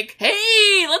of like,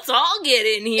 hey, let's all get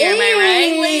in here. Am I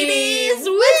right, ladies?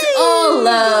 Let's all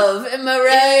love. Am I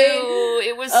right? Ew,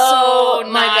 it was so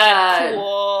not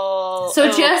cool.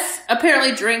 So Jess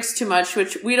apparently drinks too much,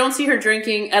 which we don't see her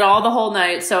drinking at all the whole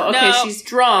night. So, okay, she's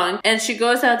drunk. And she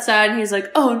goes outside and he's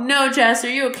like, oh no, Jess, are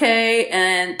you okay?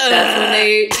 And that's when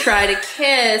they try to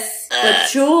kiss. But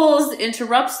Jules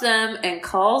interrupts them and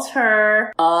calls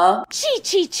her a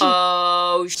chi-chi-chi.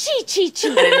 Oh, chi-chi-chi.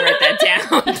 I didn't write that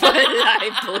down, but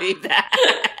I believe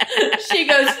that. She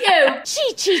goes, yo,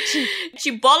 chi-chi-chi.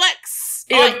 She bollocks.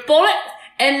 Bullet.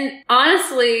 And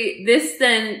honestly, this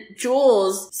then,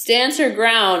 Jules stands her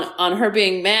ground on her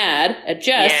being mad at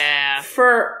Jess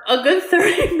for a good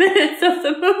 30 minutes of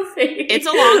the movie. It's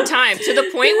a long time, to the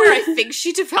point where I think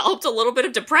she developed a little bit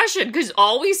of depression, because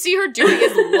all we see her doing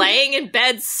is laying in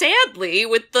bed sadly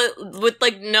with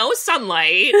like no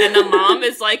sunlight, and the mom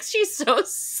is like, she's so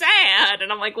sad.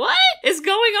 And I'm like, what is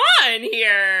going on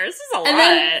here? This is a lot. And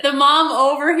then the mom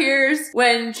overhears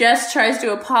when Jess tries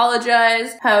to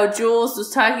apologize how Jules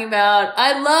was talking about,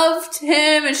 I loved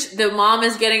him, and the mom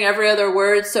is getting every other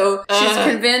word, so she's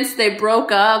convinced they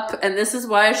broke up, and this is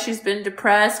why she's been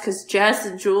depressed, because Jess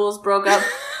and Jules broke up.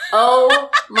 Oh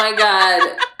my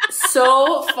god.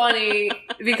 So funny,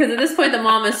 because at this point the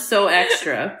mom is so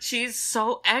extra. She's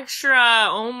so extra.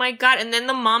 Oh my god. And then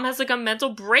the mom has like a mental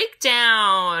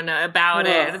breakdown about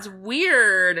it. It's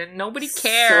weird and nobody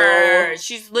cares.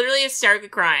 She's literally hysterically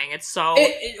crying. It's so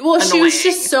annoying. She was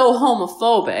just so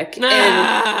homophobic.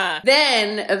 And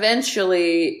then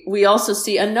eventually we also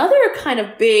see another kind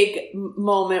of big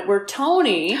moment where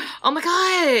Tony, oh my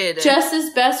god,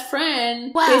 Jess's best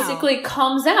friend, basically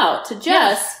comes out to Jess.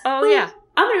 Yes. Oh yeah.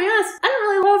 I'm gonna be honest, I didn't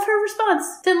really love her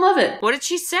response. Didn't love it. What did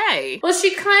she say? Well,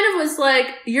 she kind of was like,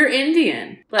 you're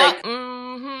Indian. Like,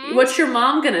 What's your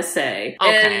mom gonna say?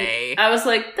 Okay. And I was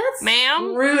like, that's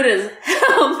ma'am? rude as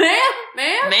hell.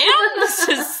 Ma'am? This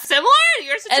is similar to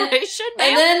your situation, ma'am?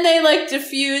 And then they like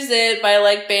diffuse it by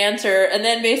like banter. And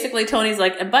then basically Tony's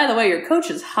like, and by the way, your coach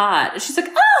is hot. And she's like,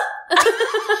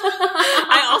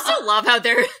 I also love how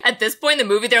they're, at this point in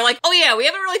the movie, they're like, oh yeah, we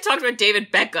haven't really talked about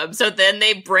David Beckham. So then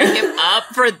they bring him up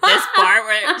for this part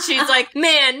where she's like,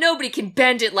 man, nobody can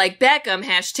bend it like Beckham,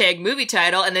 #movie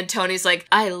title. And then Tony's like,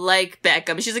 I like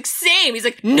Beckham. And she's like, same. He's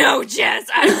like, no, Jess,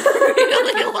 I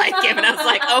really like him. And I was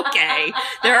like, okay,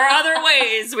 there are other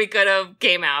ways we could have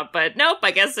came out, but nope,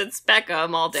 I guess it's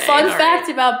Beckham all day. Fun fact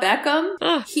about Beckham,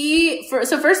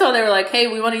 so first of all, they were like, hey,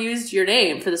 we want to use your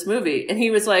name for this movie. And he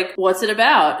was like, what's it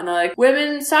about? And they're like,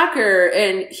 women's soccer.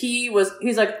 And he's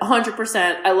like,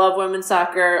 100%, I love women's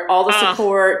soccer, all the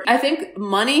support. I think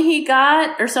money he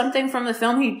got or something from the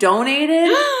film he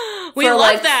donated. We for love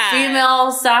like that.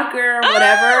 Female soccer,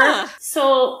 whatever.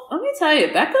 So let me tell you,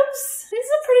 he's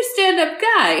a pretty stand-up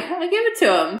guy. I give it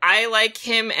to him. I like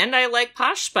him, and I like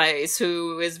Posh Spice,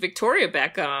 who is Victoria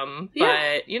Beckham. Yeah.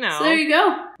 But, you know. So there you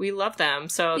go. We love them.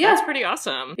 So that's pretty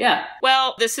awesome. Yeah.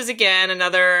 Well, this is again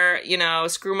another,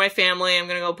 screw my family. I'm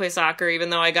going to go play soccer, even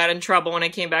though I got in trouble when I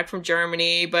came back from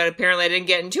Germany. But apparently I didn't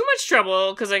get in too much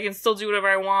trouble because I can still do whatever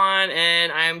I want.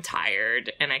 And I'm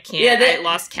tired and I can't. I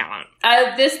lost count.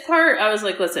 This part, I was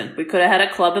like, listen, we could have had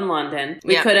a club in London.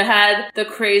 We could have had the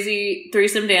crazy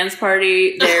threesome dance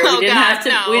party there. We didn't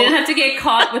have to get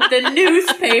caught with the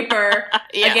newspaper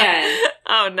again.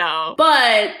 Oh no.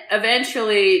 But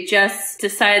eventually Jess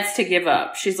decides to give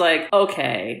up. She's like,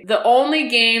 okay, the only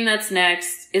game that's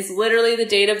next is literally the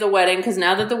date of the wedding, because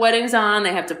now that the wedding's on,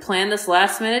 they have to plan this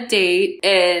last minute date.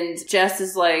 And Jess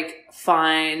is like,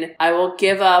 fine, I will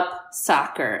give up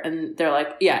soccer. And they're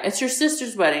like, yeah, it's your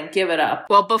sister's wedding, give it up.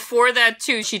 Well, before that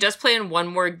too, she does play in one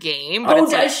more game. But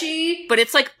does she? But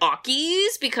it's like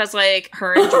Aukies, because like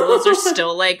her and Jules are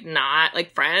still like not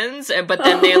like friends, but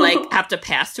then they like have to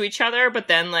pass to each other, but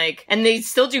then like, and they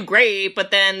still do great,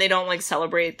 but then they don't like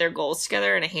celebrate their goals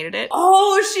together, and I hated it.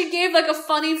 Oh, she gave like a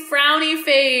funny frowny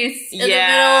face in the middle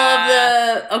of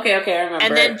the... Okay, I remember.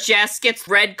 And then Jess gets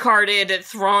red carded,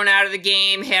 thrown out of the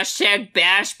game,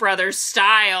 #Bash Brothers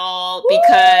style,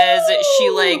 because she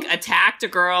like attacked a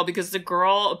girl because the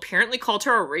girl apparently called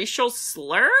her a racial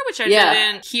slur, which I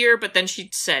didn't hear, but then she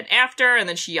said after, and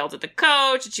then she yelled at the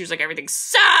coach, and she was like, everything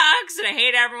sucks, and I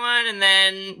hate everyone, and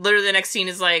then literally the next scene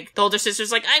is like, the older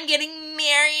sister's like, I'm getting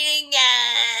married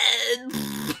again.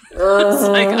 It's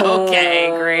like,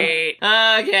 okay, great.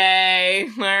 Okay,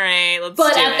 all right, let's do it.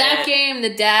 But at that game,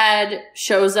 the dad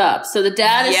shows up. So the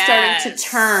dad is starting to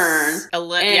turn.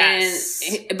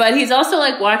 But he's also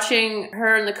like watching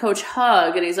her and the coach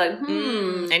hug, and he's like,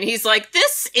 And he's like,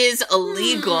 this is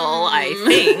illegal, I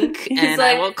think, and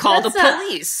like, I will call the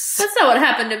police. That's not what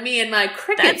happened to me in my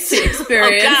cricket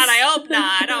experience. Oh God, I hope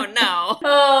not. Oh no.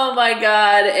 Oh my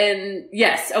God. And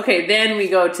yes, okay, then we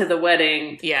go to the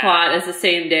wedding plot as the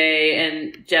same day.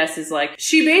 And Jess is like,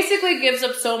 she basically gives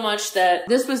up so much that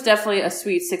this was definitely a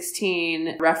Sweet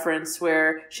 16 reference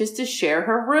where she has to share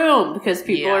her room because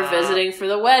people are visiting for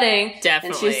the wedding.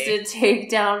 Definitely. And she has to take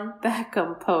down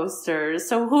Beckham posters.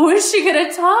 So who is she going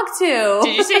to talk to?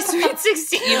 Did you say Sweet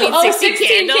 16? You mean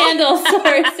 16 candles?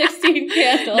 Sorry, 16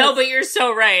 candles. No, but you're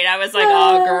so right. I was like,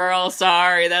 oh girl,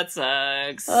 sorry, that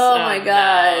sucks. Oh my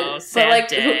God. No, sad but like,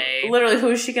 day. literally, who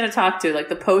is she going to talk to? Like,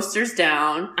 the poster's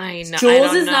down. I know.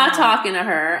 Jules is not talking to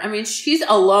her. I mean, she's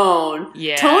alone.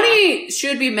 Yeah. Tony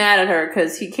should be mad at her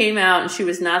because he came out and she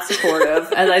was not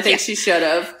supportive, as I think she should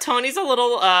have. Tony's a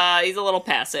little, he's a little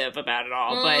passive about it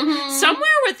all, but somewhere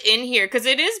within here, because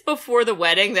it is before the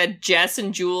wedding that Jess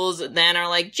and Jules then are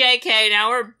like, JK, now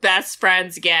we're best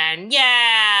friends again.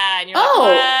 Yeah. And you're like,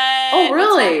 what? Oh,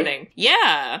 really? What's happening?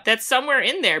 Yeah. That's somewhere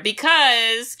in there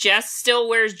because Jess still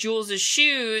wears Jules'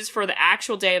 shoes for the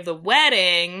actual day of the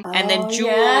wedding, and then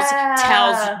Jules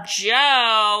tells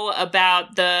Joe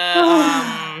about the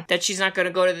that she's not going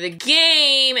to go to the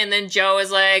game, and then Joe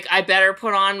is like, I better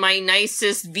put on my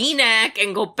nicest V-neck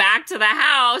and go back to the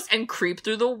house and creep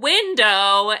through the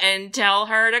window and tell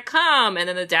her to come. And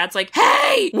then the dad's like,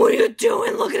 hey, what are you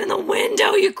doing looking in the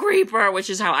window, you creeper? Which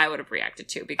is how I would have reacted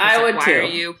to, because I like, would why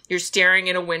too. are you're staring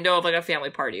in a window of like a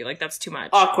family party, like that's too much.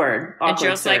 Awkward, and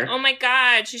Joe's like, oh my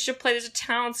God, she should play as a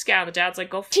talent scout. The dad's like,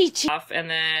 go teach off. And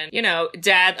then,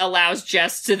 dad allows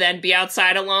Jess to then be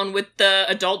outside alone with the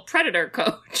adult predator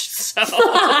coach. So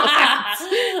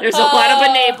there's a lot of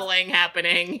enabling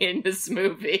happening in this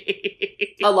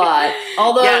movie. A lot.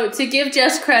 Although, to give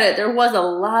Jess credit, there was a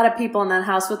lot of people in that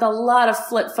house with a lot of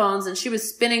flip phones, and she was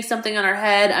spinning something on her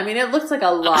head. I mean, it looked like a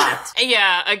lot.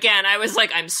 Yeah, again, I was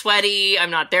like, I'm sweaty.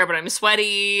 I'm not there, but I'm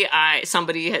sweaty.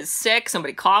 Somebody is sick.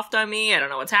 Somebody coughed on me. I don't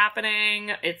know what's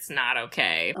happening. It's not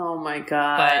okay. Oh my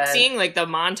God. But seeing like the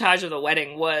montage of the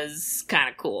wedding was kind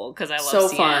of cool because I love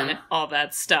seeing all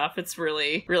that stuff. It's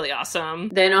really, really awesome.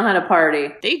 They know how to party.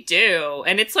 They do.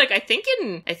 And it's like, I think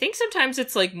sometimes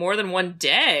it's like more than one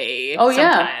day. Oh,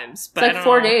 yeah. Sometimes. But it's like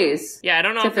 4 days. Yeah, I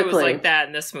don't know if it was like that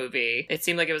in this movie. It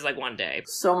seemed like it was like one day.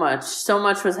 So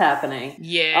much was happening.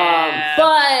 Yeah.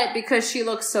 But because she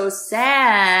looks so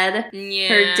sad,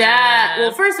 her dad,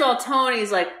 well, first of all,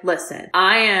 Tony's like, listen,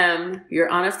 I am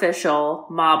your unofficial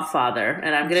mob father,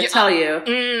 and I'm going to tell you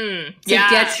to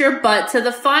get your butt to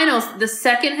the finals. The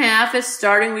second half is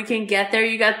starting. We can get there.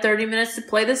 You got 30 minutes to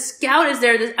play. The scout is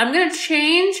there. I'm going to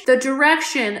change the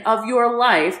direction of your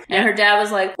life. And her dad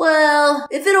was like, well,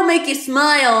 if it'll make you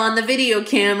smile on the video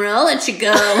camera, I'll let you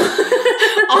go.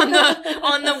 on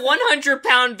the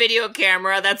 100-pound video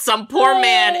camera that some poor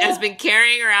man has been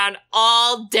carrying around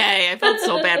all day. I felt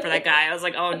so bad for that guy. I was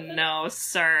like, oh no,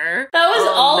 sir. That was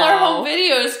our home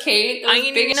videos, Kate.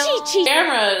 Those big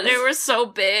cameras. They were so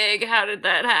big. How did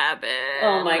that happen?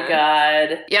 Oh my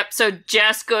God. Yep, so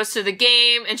Jess goes to the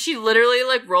game and she literally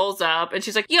like rolls up and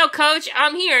she's like, yo, coach,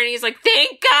 I'm here. And he's like,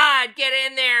 thank God, get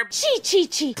in there.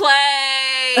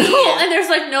 Play. And there's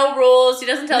like no rules. He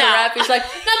doesn't tell the ref. He's like,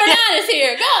 number 9 is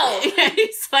here. Go. Yeah,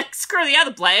 he's like, screw the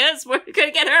other players. We're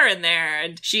gonna get her in there.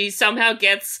 And she somehow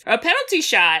gets a penalty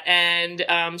shot and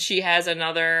she has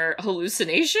another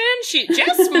hallucination.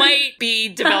 Jess might be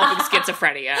developing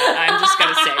schizophrenia. I'm just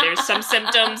gonna say there's some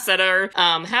symptoms that are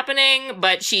happening,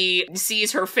 but she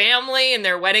sees her family in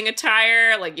their wedding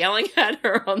attire, like yelling at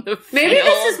her on the field. Maybe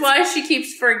this is why she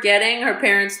keeps forgetting her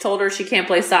parents told her she can't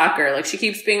play soccer. Like she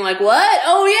keeps being like, what?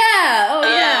 Oh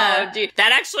yeah. Dude,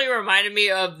 that actually reminded me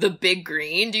of The Big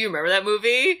Green. Do you remember that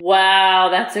movie? Wow,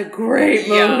 that's a great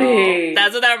movie.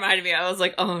 That's what that reminded me of. I was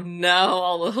like, oh no,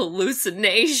 all the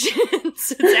hallucinations.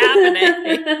 It's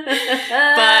happening.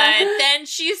 But then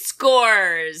she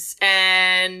scores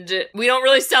and we don't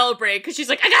really celebrate because she's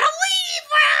like, I gotta leave!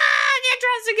 Get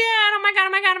dressed again! Oh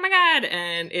my god.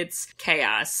 And it's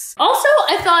chaos. Also,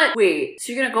 I thought, wait,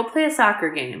 so you're gonna go play a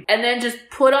soccer game and then just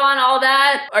put on all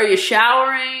that? Are you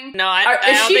showering? No, I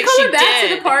is don't she think coming she back did.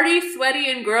 to the party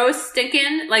sweaty and gross,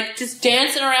 stinking, like just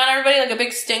dancing around everybody like a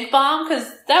big stink bomb? Because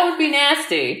that would be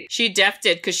nasty. She did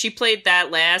because she played that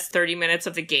last 30 minutes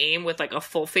of the game with like a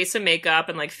full face of makeup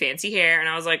and like fancy hair, and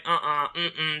I was like,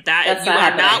 that's you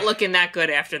are not looking that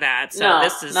good after that. So no,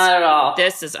 this is not at all.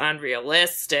 This is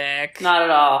unrealistic. Not at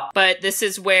all. But this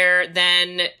is where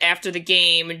then after the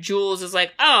game, Jules is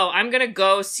like, oh, I'm gonna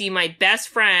go see my best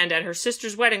friend at her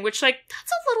sister's wedding, which like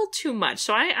that's a little too much.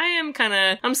 So I am kind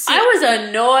of I was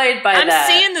annoyed by that. I'm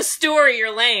seeing the story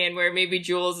you're laying where maybe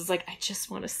Jules is like, I just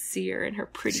want to see her in her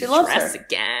pretty dress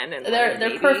again, and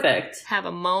they're perfect. Have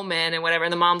a moment and whatever.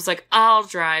 And the mom's like, I'll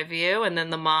drive you. And then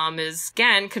the mom is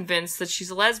again convinced that she's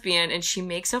a lesbian, and she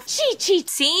makes a scene,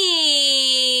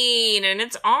 and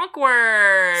it's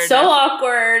awkward. So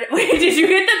awkward. Wait, did you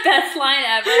get the best line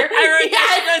ever? I heard that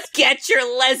she goes, get your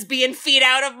lesbian feet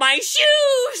out of my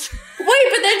shoes. Wait,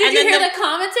 but then did you hear the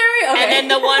commentary? Okay. And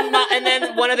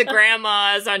then one of the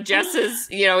grandmas on Jess's,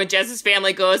 in Jess's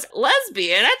family goes,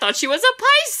 lesbian? I thought she was a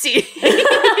Pisces.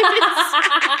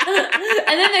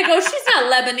 And then they go, she's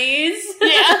not Lebanese.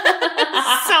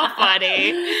 Yeah. So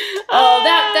funny. Oh,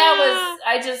 that was,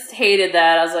 I just hated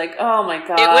that. I was like, oh my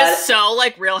God. It was so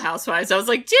like Real Housewives. I was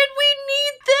like, did we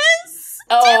need this?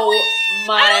 Oh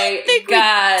my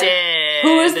God. We did.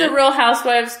 Who is the Real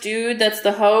Housewives dude that's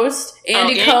the host?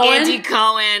 Andy Cohen? Andy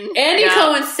Cohen. Andy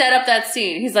Cohen set up that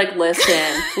scene. He's like,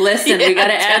 listen, we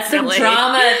gotta add some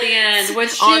drama at the end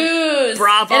with shoes.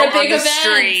 Bravo and a big on the event.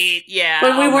 Street. Yeah.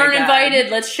 When we weren't invited,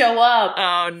 let's show up.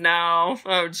 Oh no.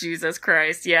 Oh Jesus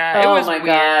Christ. Yeah. It Oh was my weird.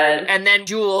 God. And then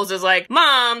Jules is like,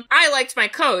 Mom, I liked my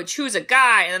coach, who's a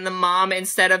guy. And then the mom,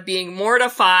 instead of being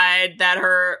mortified that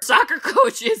her soccer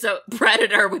coach is a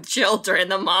predator with children,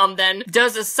 the mom then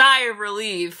does a sigh of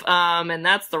relief. And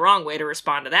that's the wrong way to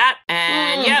respond to that.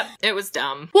 And yep, it was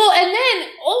dumb. Well, and then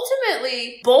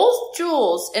ultimately, both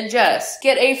Jules and Jess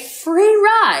get a free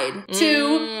ride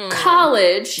to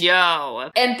college. Yo.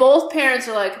 And both parents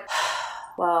are like,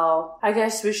 well, I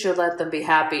guess we should let them be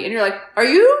happy. And you're like, are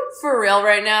you for real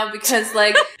right now? Because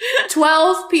like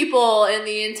 12 people in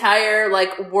the entire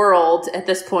like world at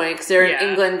this point, because they're in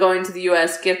England going to the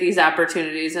US, get these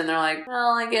opportunities. And they're like,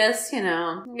 well, I guess we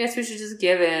should just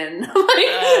give in. I'm like,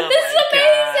 this is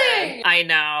amazing. amazing. I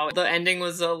know. The ending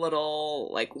was a little,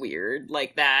 like, weird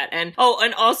like that. And, oh,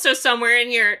 and also somewhere in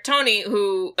here, Tony,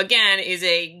 who, again, is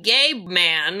a gay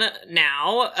man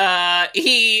now,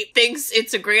 he thinks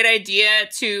it's a great idea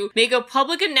to make a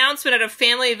public announcement at a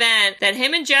family event that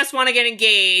him and Jess want to get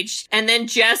engaged, and then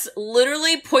Jess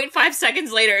literally 0.5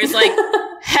 seconds later is like,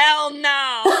 hell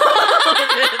no!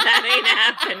 That ain't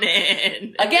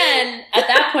happening. Again, at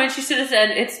that point, she should have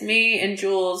said, it's me and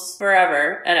Jules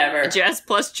forever and ever. Jess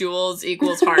plus Jules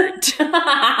equals heart.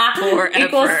 Forever.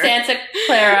 Equals Santa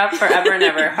Clara forever and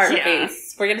ever. Heart Yeah.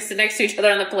 face. We're gonna sit next to each other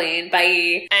on the plane.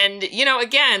 Bye. And, you know,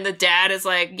 again, the dad is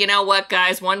like, you know what,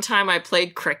 guys? One time I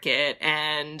played cricket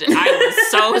and I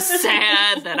was so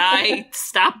sad that I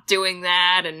stopped doing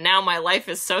that, and now my life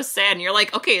is so sad. And you're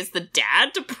like, okay, is the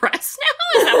dad depressed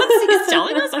now? Is that what he's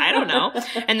telling us? I don't know.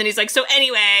 And then he's like, so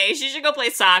anyway, she should go play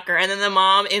soccer. And then the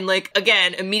mom, in like,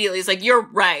 again, immediately is like, you're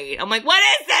right. I'm like, what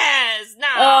is this? No.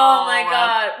 Oh my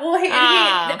god. Well,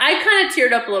 I kind of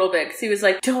teared up a little bit because he was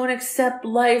like, don't accept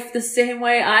life the same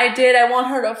way I did. I want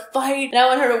her to fight and I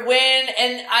want her to win.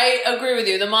 And I agree with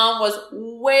you. The mom was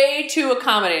way too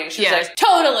accommodating. She was like,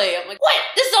 totally. I'm like, what?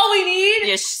 This is all we need?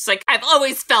 Yeah, she's like, I've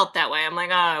always felt that way. I'm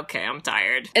like, oh, okay, I'm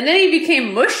tired. And then he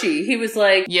became mushy. He was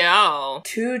like, yo.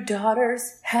 2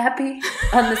 daughters happy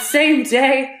on the same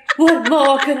day. What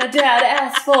more can a dad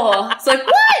ask for? It's like,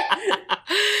 what?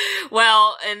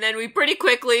 Well, and then we pretty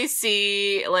quickly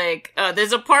see, like,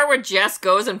 there's a part where Jess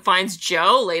goes and finds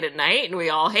Joe late at night, and we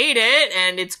all hate it,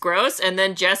 and it's gross, and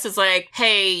then Jess is like,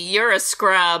 hey, you're a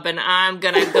scrub, and I'm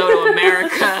gonna go to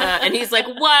America, and he's like,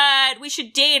 what? We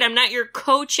should date, I'm not your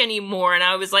coach anymore, and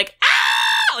I was like, ah!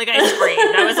 Like, I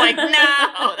screamed. I was like,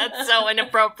 no, that's so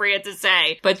inappropriate to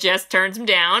say. But Jess turns him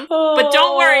down. Oh. But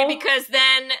don't worry, because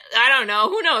then, I don't know,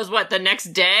 who knows what, the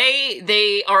next day,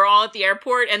 they are all at the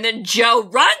airport, and then Joe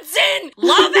runs in,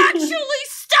 Love Actually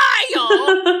style!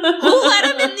 Who let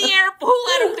him in the airport? Who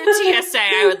let him through TSA?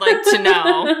 I would like to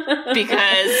know.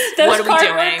 Because, those what are we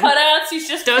doing? Those cardboard cutouts, he's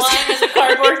just flying as a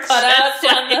cardboard cutout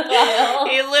down the aisle.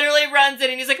 He literally runs in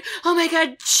and he's like, oh my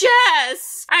god,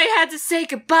 Jess! I had to say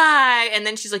goodbye. And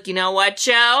then she's like, you know what,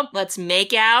 Joe? Let's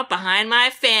make out behind my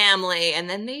family. And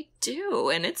then they do,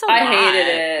 and it's a lot.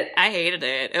 I hated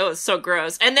it. It was so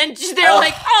gross. And then they're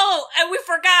like, oh, and we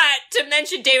forgot to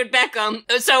mention David Beckham,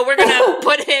 so we're gonna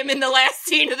put him in the last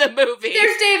scene of the movie.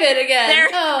 There's David again.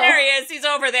 There he is. He's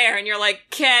over there. And you're like,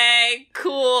 okay,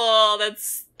 cool.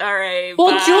 That's all right.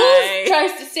 Well, bye. Jules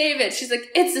tries to save it. She's like,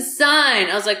 it's a sign.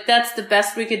 I was like, that's the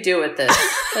best we could do with this.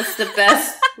 That's the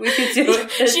best we could do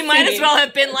with this. She might as well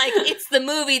have been like, it's the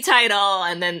movie title.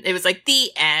 And then it was like, the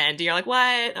end. And you're like,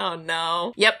 what? Oh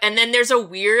no. Yep. And then there's a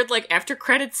weird, like, after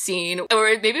credits scene, or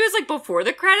maybe it was like before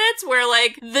the credits, where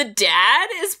like the dad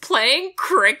is playing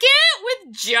cricket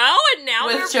with Joe, and now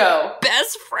they're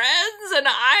best friends. And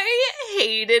I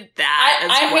hated that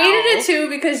I hated it too,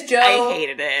 because Joe. I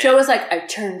hated it. Joe was like, I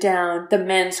turned down the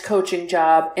men's coaching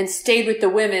job and stayed with the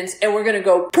women's, and we're gonna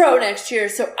go pro next year,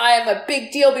 so I am a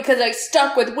big deal because I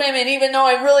stuck with women even though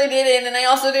I really didn't, and I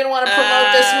also didn't want to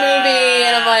promote this movie.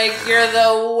 And I'm like, you're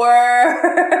the worst.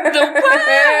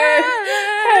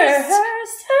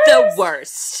 The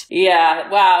worst. Yeah,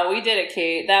 wow, we did it,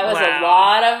 Kate. That was a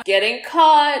lot of getting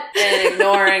caught and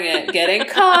ignoring it. Getting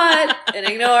caught and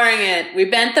ignoring it. We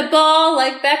bent the ball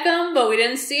like Beckham, but we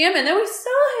didn't see him, and then we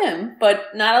saw him,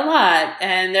 but not a lot.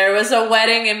 And there was a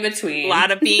wedding in between. A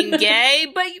lot of being gay,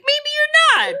 but maybe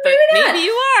you're not. But maybe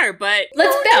you are, but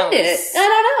let's bend it.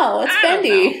 I don't know. It's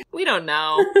bendy. Know. We don't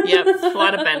know. Yep, a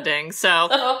lot of bending.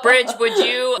 So, Bridge, would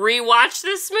you rewatch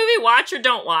this movie? Watch or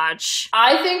don't watch?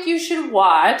 I think you should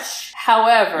watch.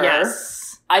 However,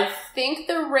 yes. I think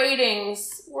the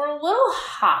ratings were a little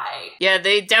high. Yeah,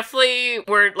 they definitely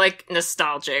were like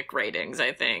nostalgic ratings,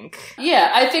 I think. Yeah,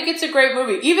 I think it's a great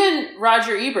movie. Even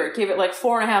Roger Ebert gave it like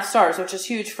 4.5 stars, which is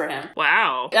huge for him.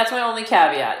 Wow. That's my only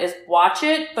caveat, is watch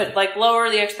it, but like lower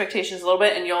the expectations a little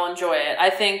bit and you'll enjoy it. I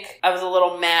think I was a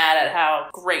little mad at how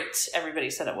great everybody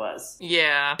said it was.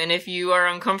 Yeah, and if you are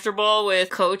uncomfortable with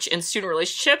coach and student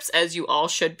relationships, as you all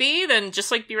should be, then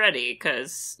just like be ready,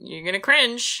 because you're gonna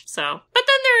cringe. So, but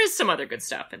then there is some other good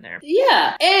stuff in there.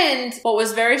 Yeah. And what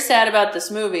was very sad about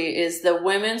this movie is the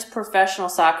Women's Professional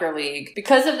Soccer League.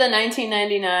 Because of the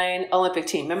 1999 Olympic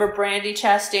team. Remember Brandi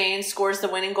Chastain scores the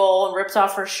winning goal and rips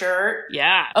off her shirt?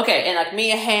 Yeah. Okay, and like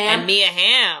Mia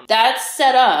Hamm. That's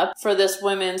set up for this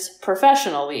Women's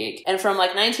Professional League. And from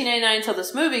like 1999 until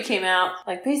this movie came out,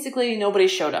 like basically nobody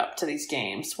showed up to these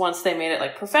games once they made it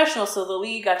like professional, so the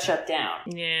league got shut down.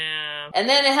 Yeah. And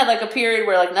then it had like a period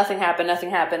where like nothing happened,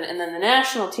 and then the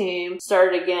national team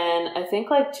started again, I think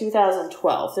like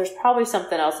 2012. There's probably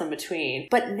something else in between.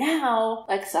 But now,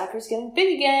 like, soccer's getting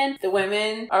big again. The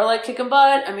women are like kicking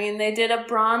butt. I mean, they did a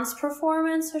bronze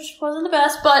performance, which wasn't the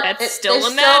best, but it's still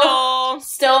a medal.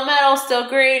 Still a medal, still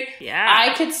great. Yeah.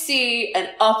 I could see an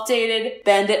updated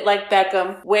Bend It Like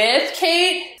Beckham with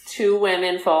Kate, two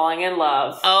women falling in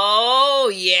love.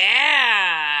 Oh,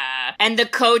 yeah. And the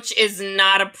coach is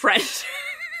not a predator.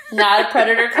 Not a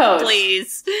predator coach.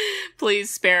 Please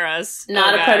spare us.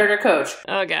 Not a predator coach.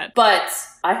 Oh, God. But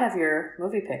I have your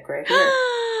movie pick right here.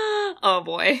 Oh,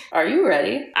 boy. Are you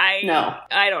ready? No.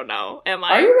 I don't know. Am I?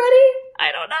 Are you ready?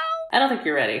 I don't know. I don't think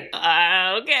you're ready.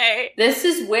 Okay. This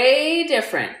is way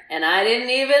different, and I didn't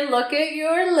even look at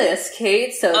your list,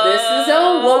 Kate, so this is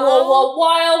a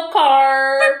wild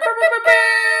card.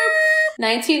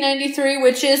 1993,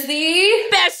 which is the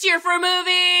best year for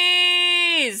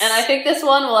movies! And I think this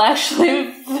one will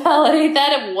actually validate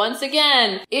that once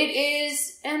again. It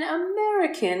is an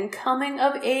American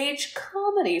coming-of-age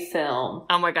comedy film.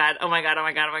 Oh my god.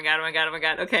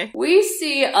 Okay. We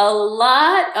see a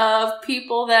lot of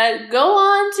people that go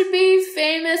on to be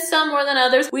famous, some more than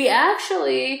others. We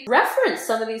actually reference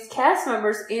some of these cast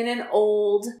members in an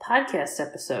old podcast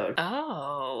episode.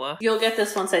 Oh. You'll get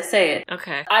this once I say it.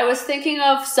 Okay. I was thinking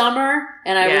of summer,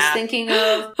 and I was thinking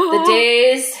of the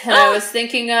days, and I was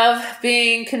thinking of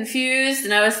being confused,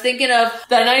 and I was thinking of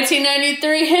the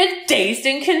 1993 hit Dazed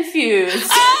and Confused.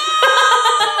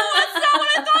 Oh, that's not what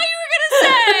I thought you were gonna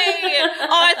say.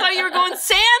 Oh, I thought you were going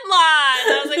Sandlot.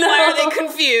 I was like, why are they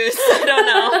confused? I don't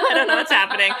know what's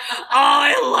happening. Oh,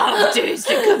 I love Dazed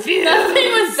and Confused.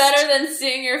 Nothing was better than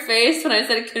seeing your face when I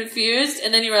said confused,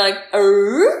 and then you were like,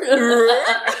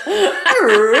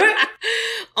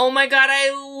 oh my god, I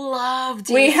love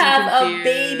Dazed We have and Confused.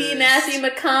 a baby Matthew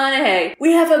McConaughey.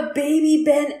 We have a baby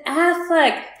Ben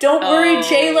Affleck. Don't worry,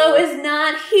 J-Lo is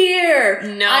not here.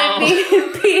 No. I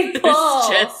mean, people. It's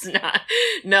just not.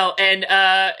 No, and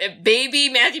baby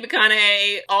Matthew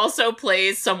McConaughey also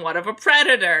plays somewhat of a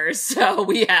predator, so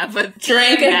we have a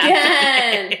drink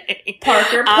again.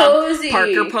 Parker Posey.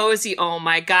 Parker Posey, oh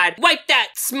my god. Wipe that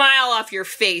smile off your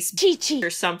face, Chi-Chi, or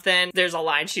something. There's a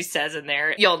line she says in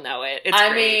there. You'll know it. It's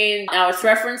great. I mean, now it's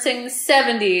referencing the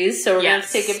 70s, so we're going to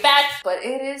take it back, but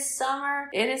it is summer.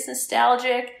 It is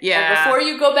nostalgic. Yeah. And before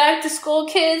you go back to school,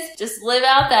 kids, just live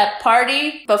out that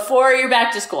party before you're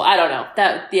back to school. I don't know.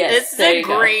 It's a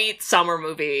great summer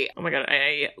movie. Oh my god,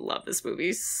 I love this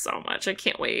movie so much. I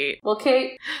can't wait. Well,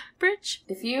 Kate, Bridge,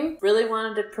 if you really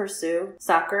wanted to pursue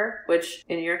soccer, which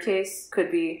in your case could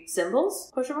be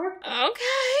symbols, question mark?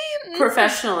 Okay.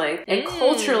 Professionally and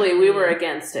culturally, we were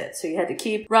against it. So you had to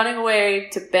keep running away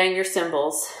to bang your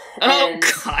cymbals. Oh,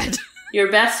 God. Your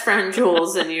best friend,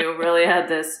 Jules, and you really had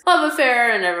this love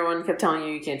affair, and everyone kept telling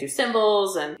you can't do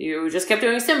cymbals, and you just kept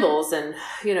doing cymbals, and,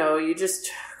 you just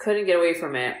couldn't get away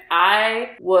from it.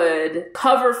 I would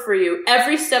cover for you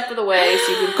every step of the way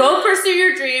so you could go pursue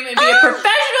your dream and be a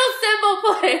professional cymbal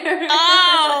player.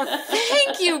 Oh,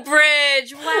 thank you,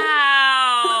 Bridge.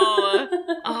 Wow.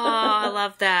 Oh, I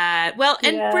love that. Well,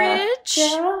 and Bridge,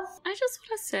 I just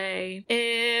want to say,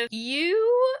 if you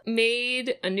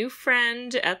made a new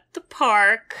friend at the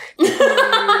park who,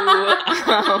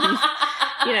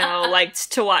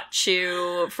 liked to watch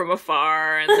you from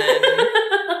afar and then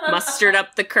mustered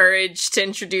up the courage to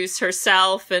introduce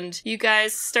herself, and you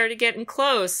guys started getting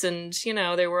close, and,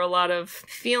 there were a lot of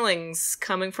feelings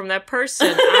coming from that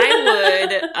person,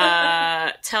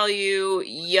 I would tell you,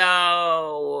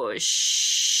 yo,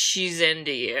 she's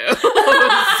into you.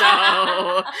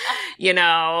 So,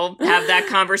 have that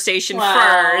conversation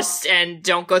first, and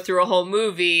don't go through a whole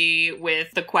movie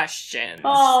with the questions.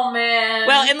 Oh, man.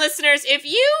 Well, and listeners, if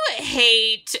you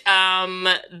hate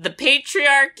the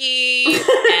patriarchy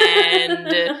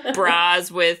and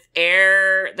bras with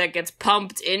air that gets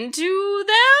pumped into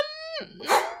them,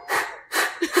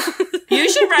 you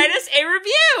should write us a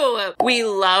review. We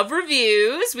love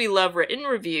reviews. We love written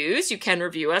reviews. You can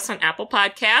review us on Apple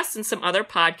Podcasts and some other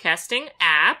podcasting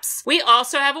apps. We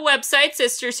also have a website,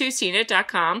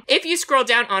 sisterswhoseenit.com. If you scroll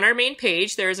down on our main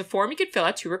page, there is a form you can fill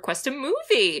out to request a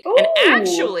movie. Ooh. And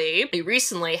actually, we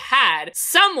recently had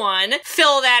someone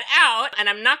fill that out, and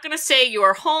I'm not going to say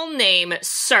your whole name,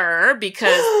 sir,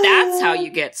 because that's how you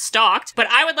get stalked. But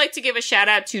I would like to give a shout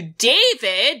out to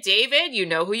David. David, you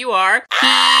know who you are.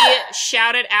 He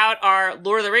shouted out our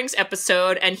Lord of the Rings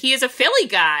episode, and he is a Philly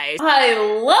guy. I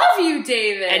love you,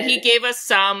 David. And he gave us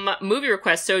some movie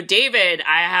requests. So, David,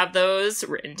 I have those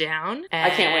written down.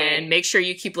 I can't wait. And make sure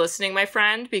you keep listening, my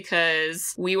friend,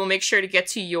 because we will make sure to get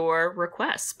to your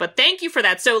requests. But thank you for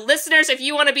that. So, listeners, if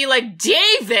you want to be like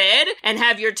David and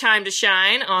have your time to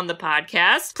shine on the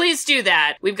podcast, please do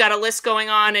that. We've got a list going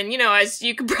on. And, as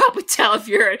you can probably tell if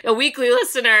you're a weekly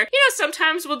listener,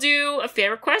 sometimes we'll do a fan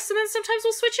request and then sometimes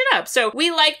we'll switch it up. So we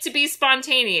like to be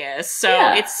spontaneous.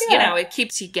 So it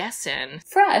keeps you guessing.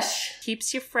 Fresh.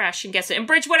 Keeps you fresh and guessing. And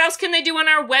Bridge, what else can they do on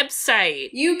our website?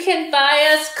 You can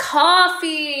buy us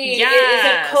coffee. Yes. It is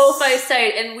a Ko-Fi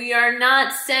site, and we are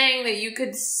not saying that you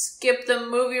could skip the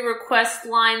movie request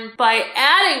line by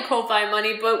adding Ko-Fi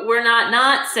money, but we're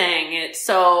not saying it.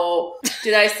 So,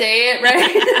 did I say it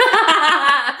right?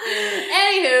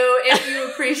 Anywho, if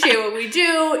you appreciate what we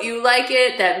do, you like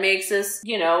it, that makes us,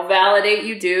 validate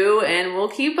you do, and we'll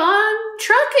keep on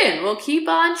trucking. We'll keep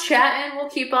on chatting. We'll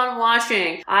keep on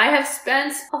watching. I have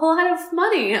spent a lot of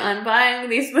money on buying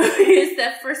these movies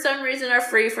that for some reason are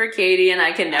free for Katie, and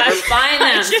I can never find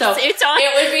them. It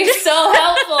would be so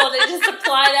helpful to just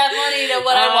apply that money to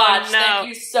what I watch. No. Thank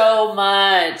you so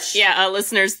much. Yeah,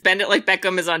 listeners, Bend It Like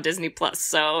Beckham is on Disney Plus,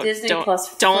 so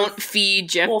don't feed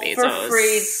Jeff Bezos. For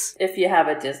free if you have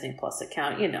a Disney Plus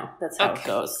account. That's how it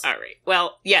goes. All right.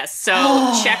 Well, yes, so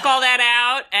check all that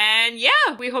out, and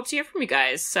we hope to hear from you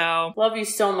guys. So love you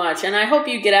so much, and I hope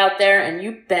you get out there and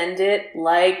you bend it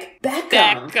like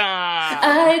Beckham.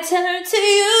 I turn to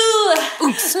you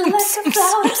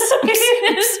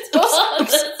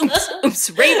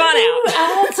rave on out.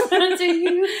 I turn to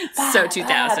you. So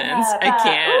 2000s. I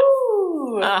can't.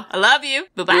 I love you.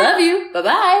 Bye-bye. Love you.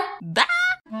 Bye-bye. Bye.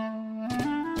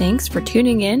 Thanks for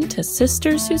tuning in to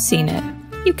Sisters Who've Seen It.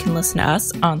 You can listen to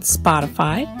us on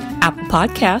Spotify, Apple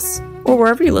Podcasts, or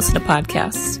wherever you listen to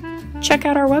podcasts. Check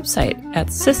out our website at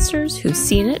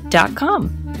sisterswho'veseenit.com,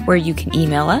 where you can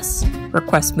email us,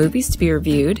 request movies to be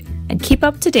reviewed, and keep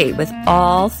up to date with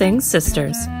all things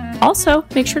sisters. Also,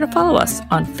 make sure to follow us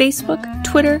on Facebook,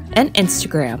 Twitter, and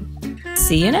Instagram.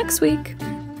 See you next week.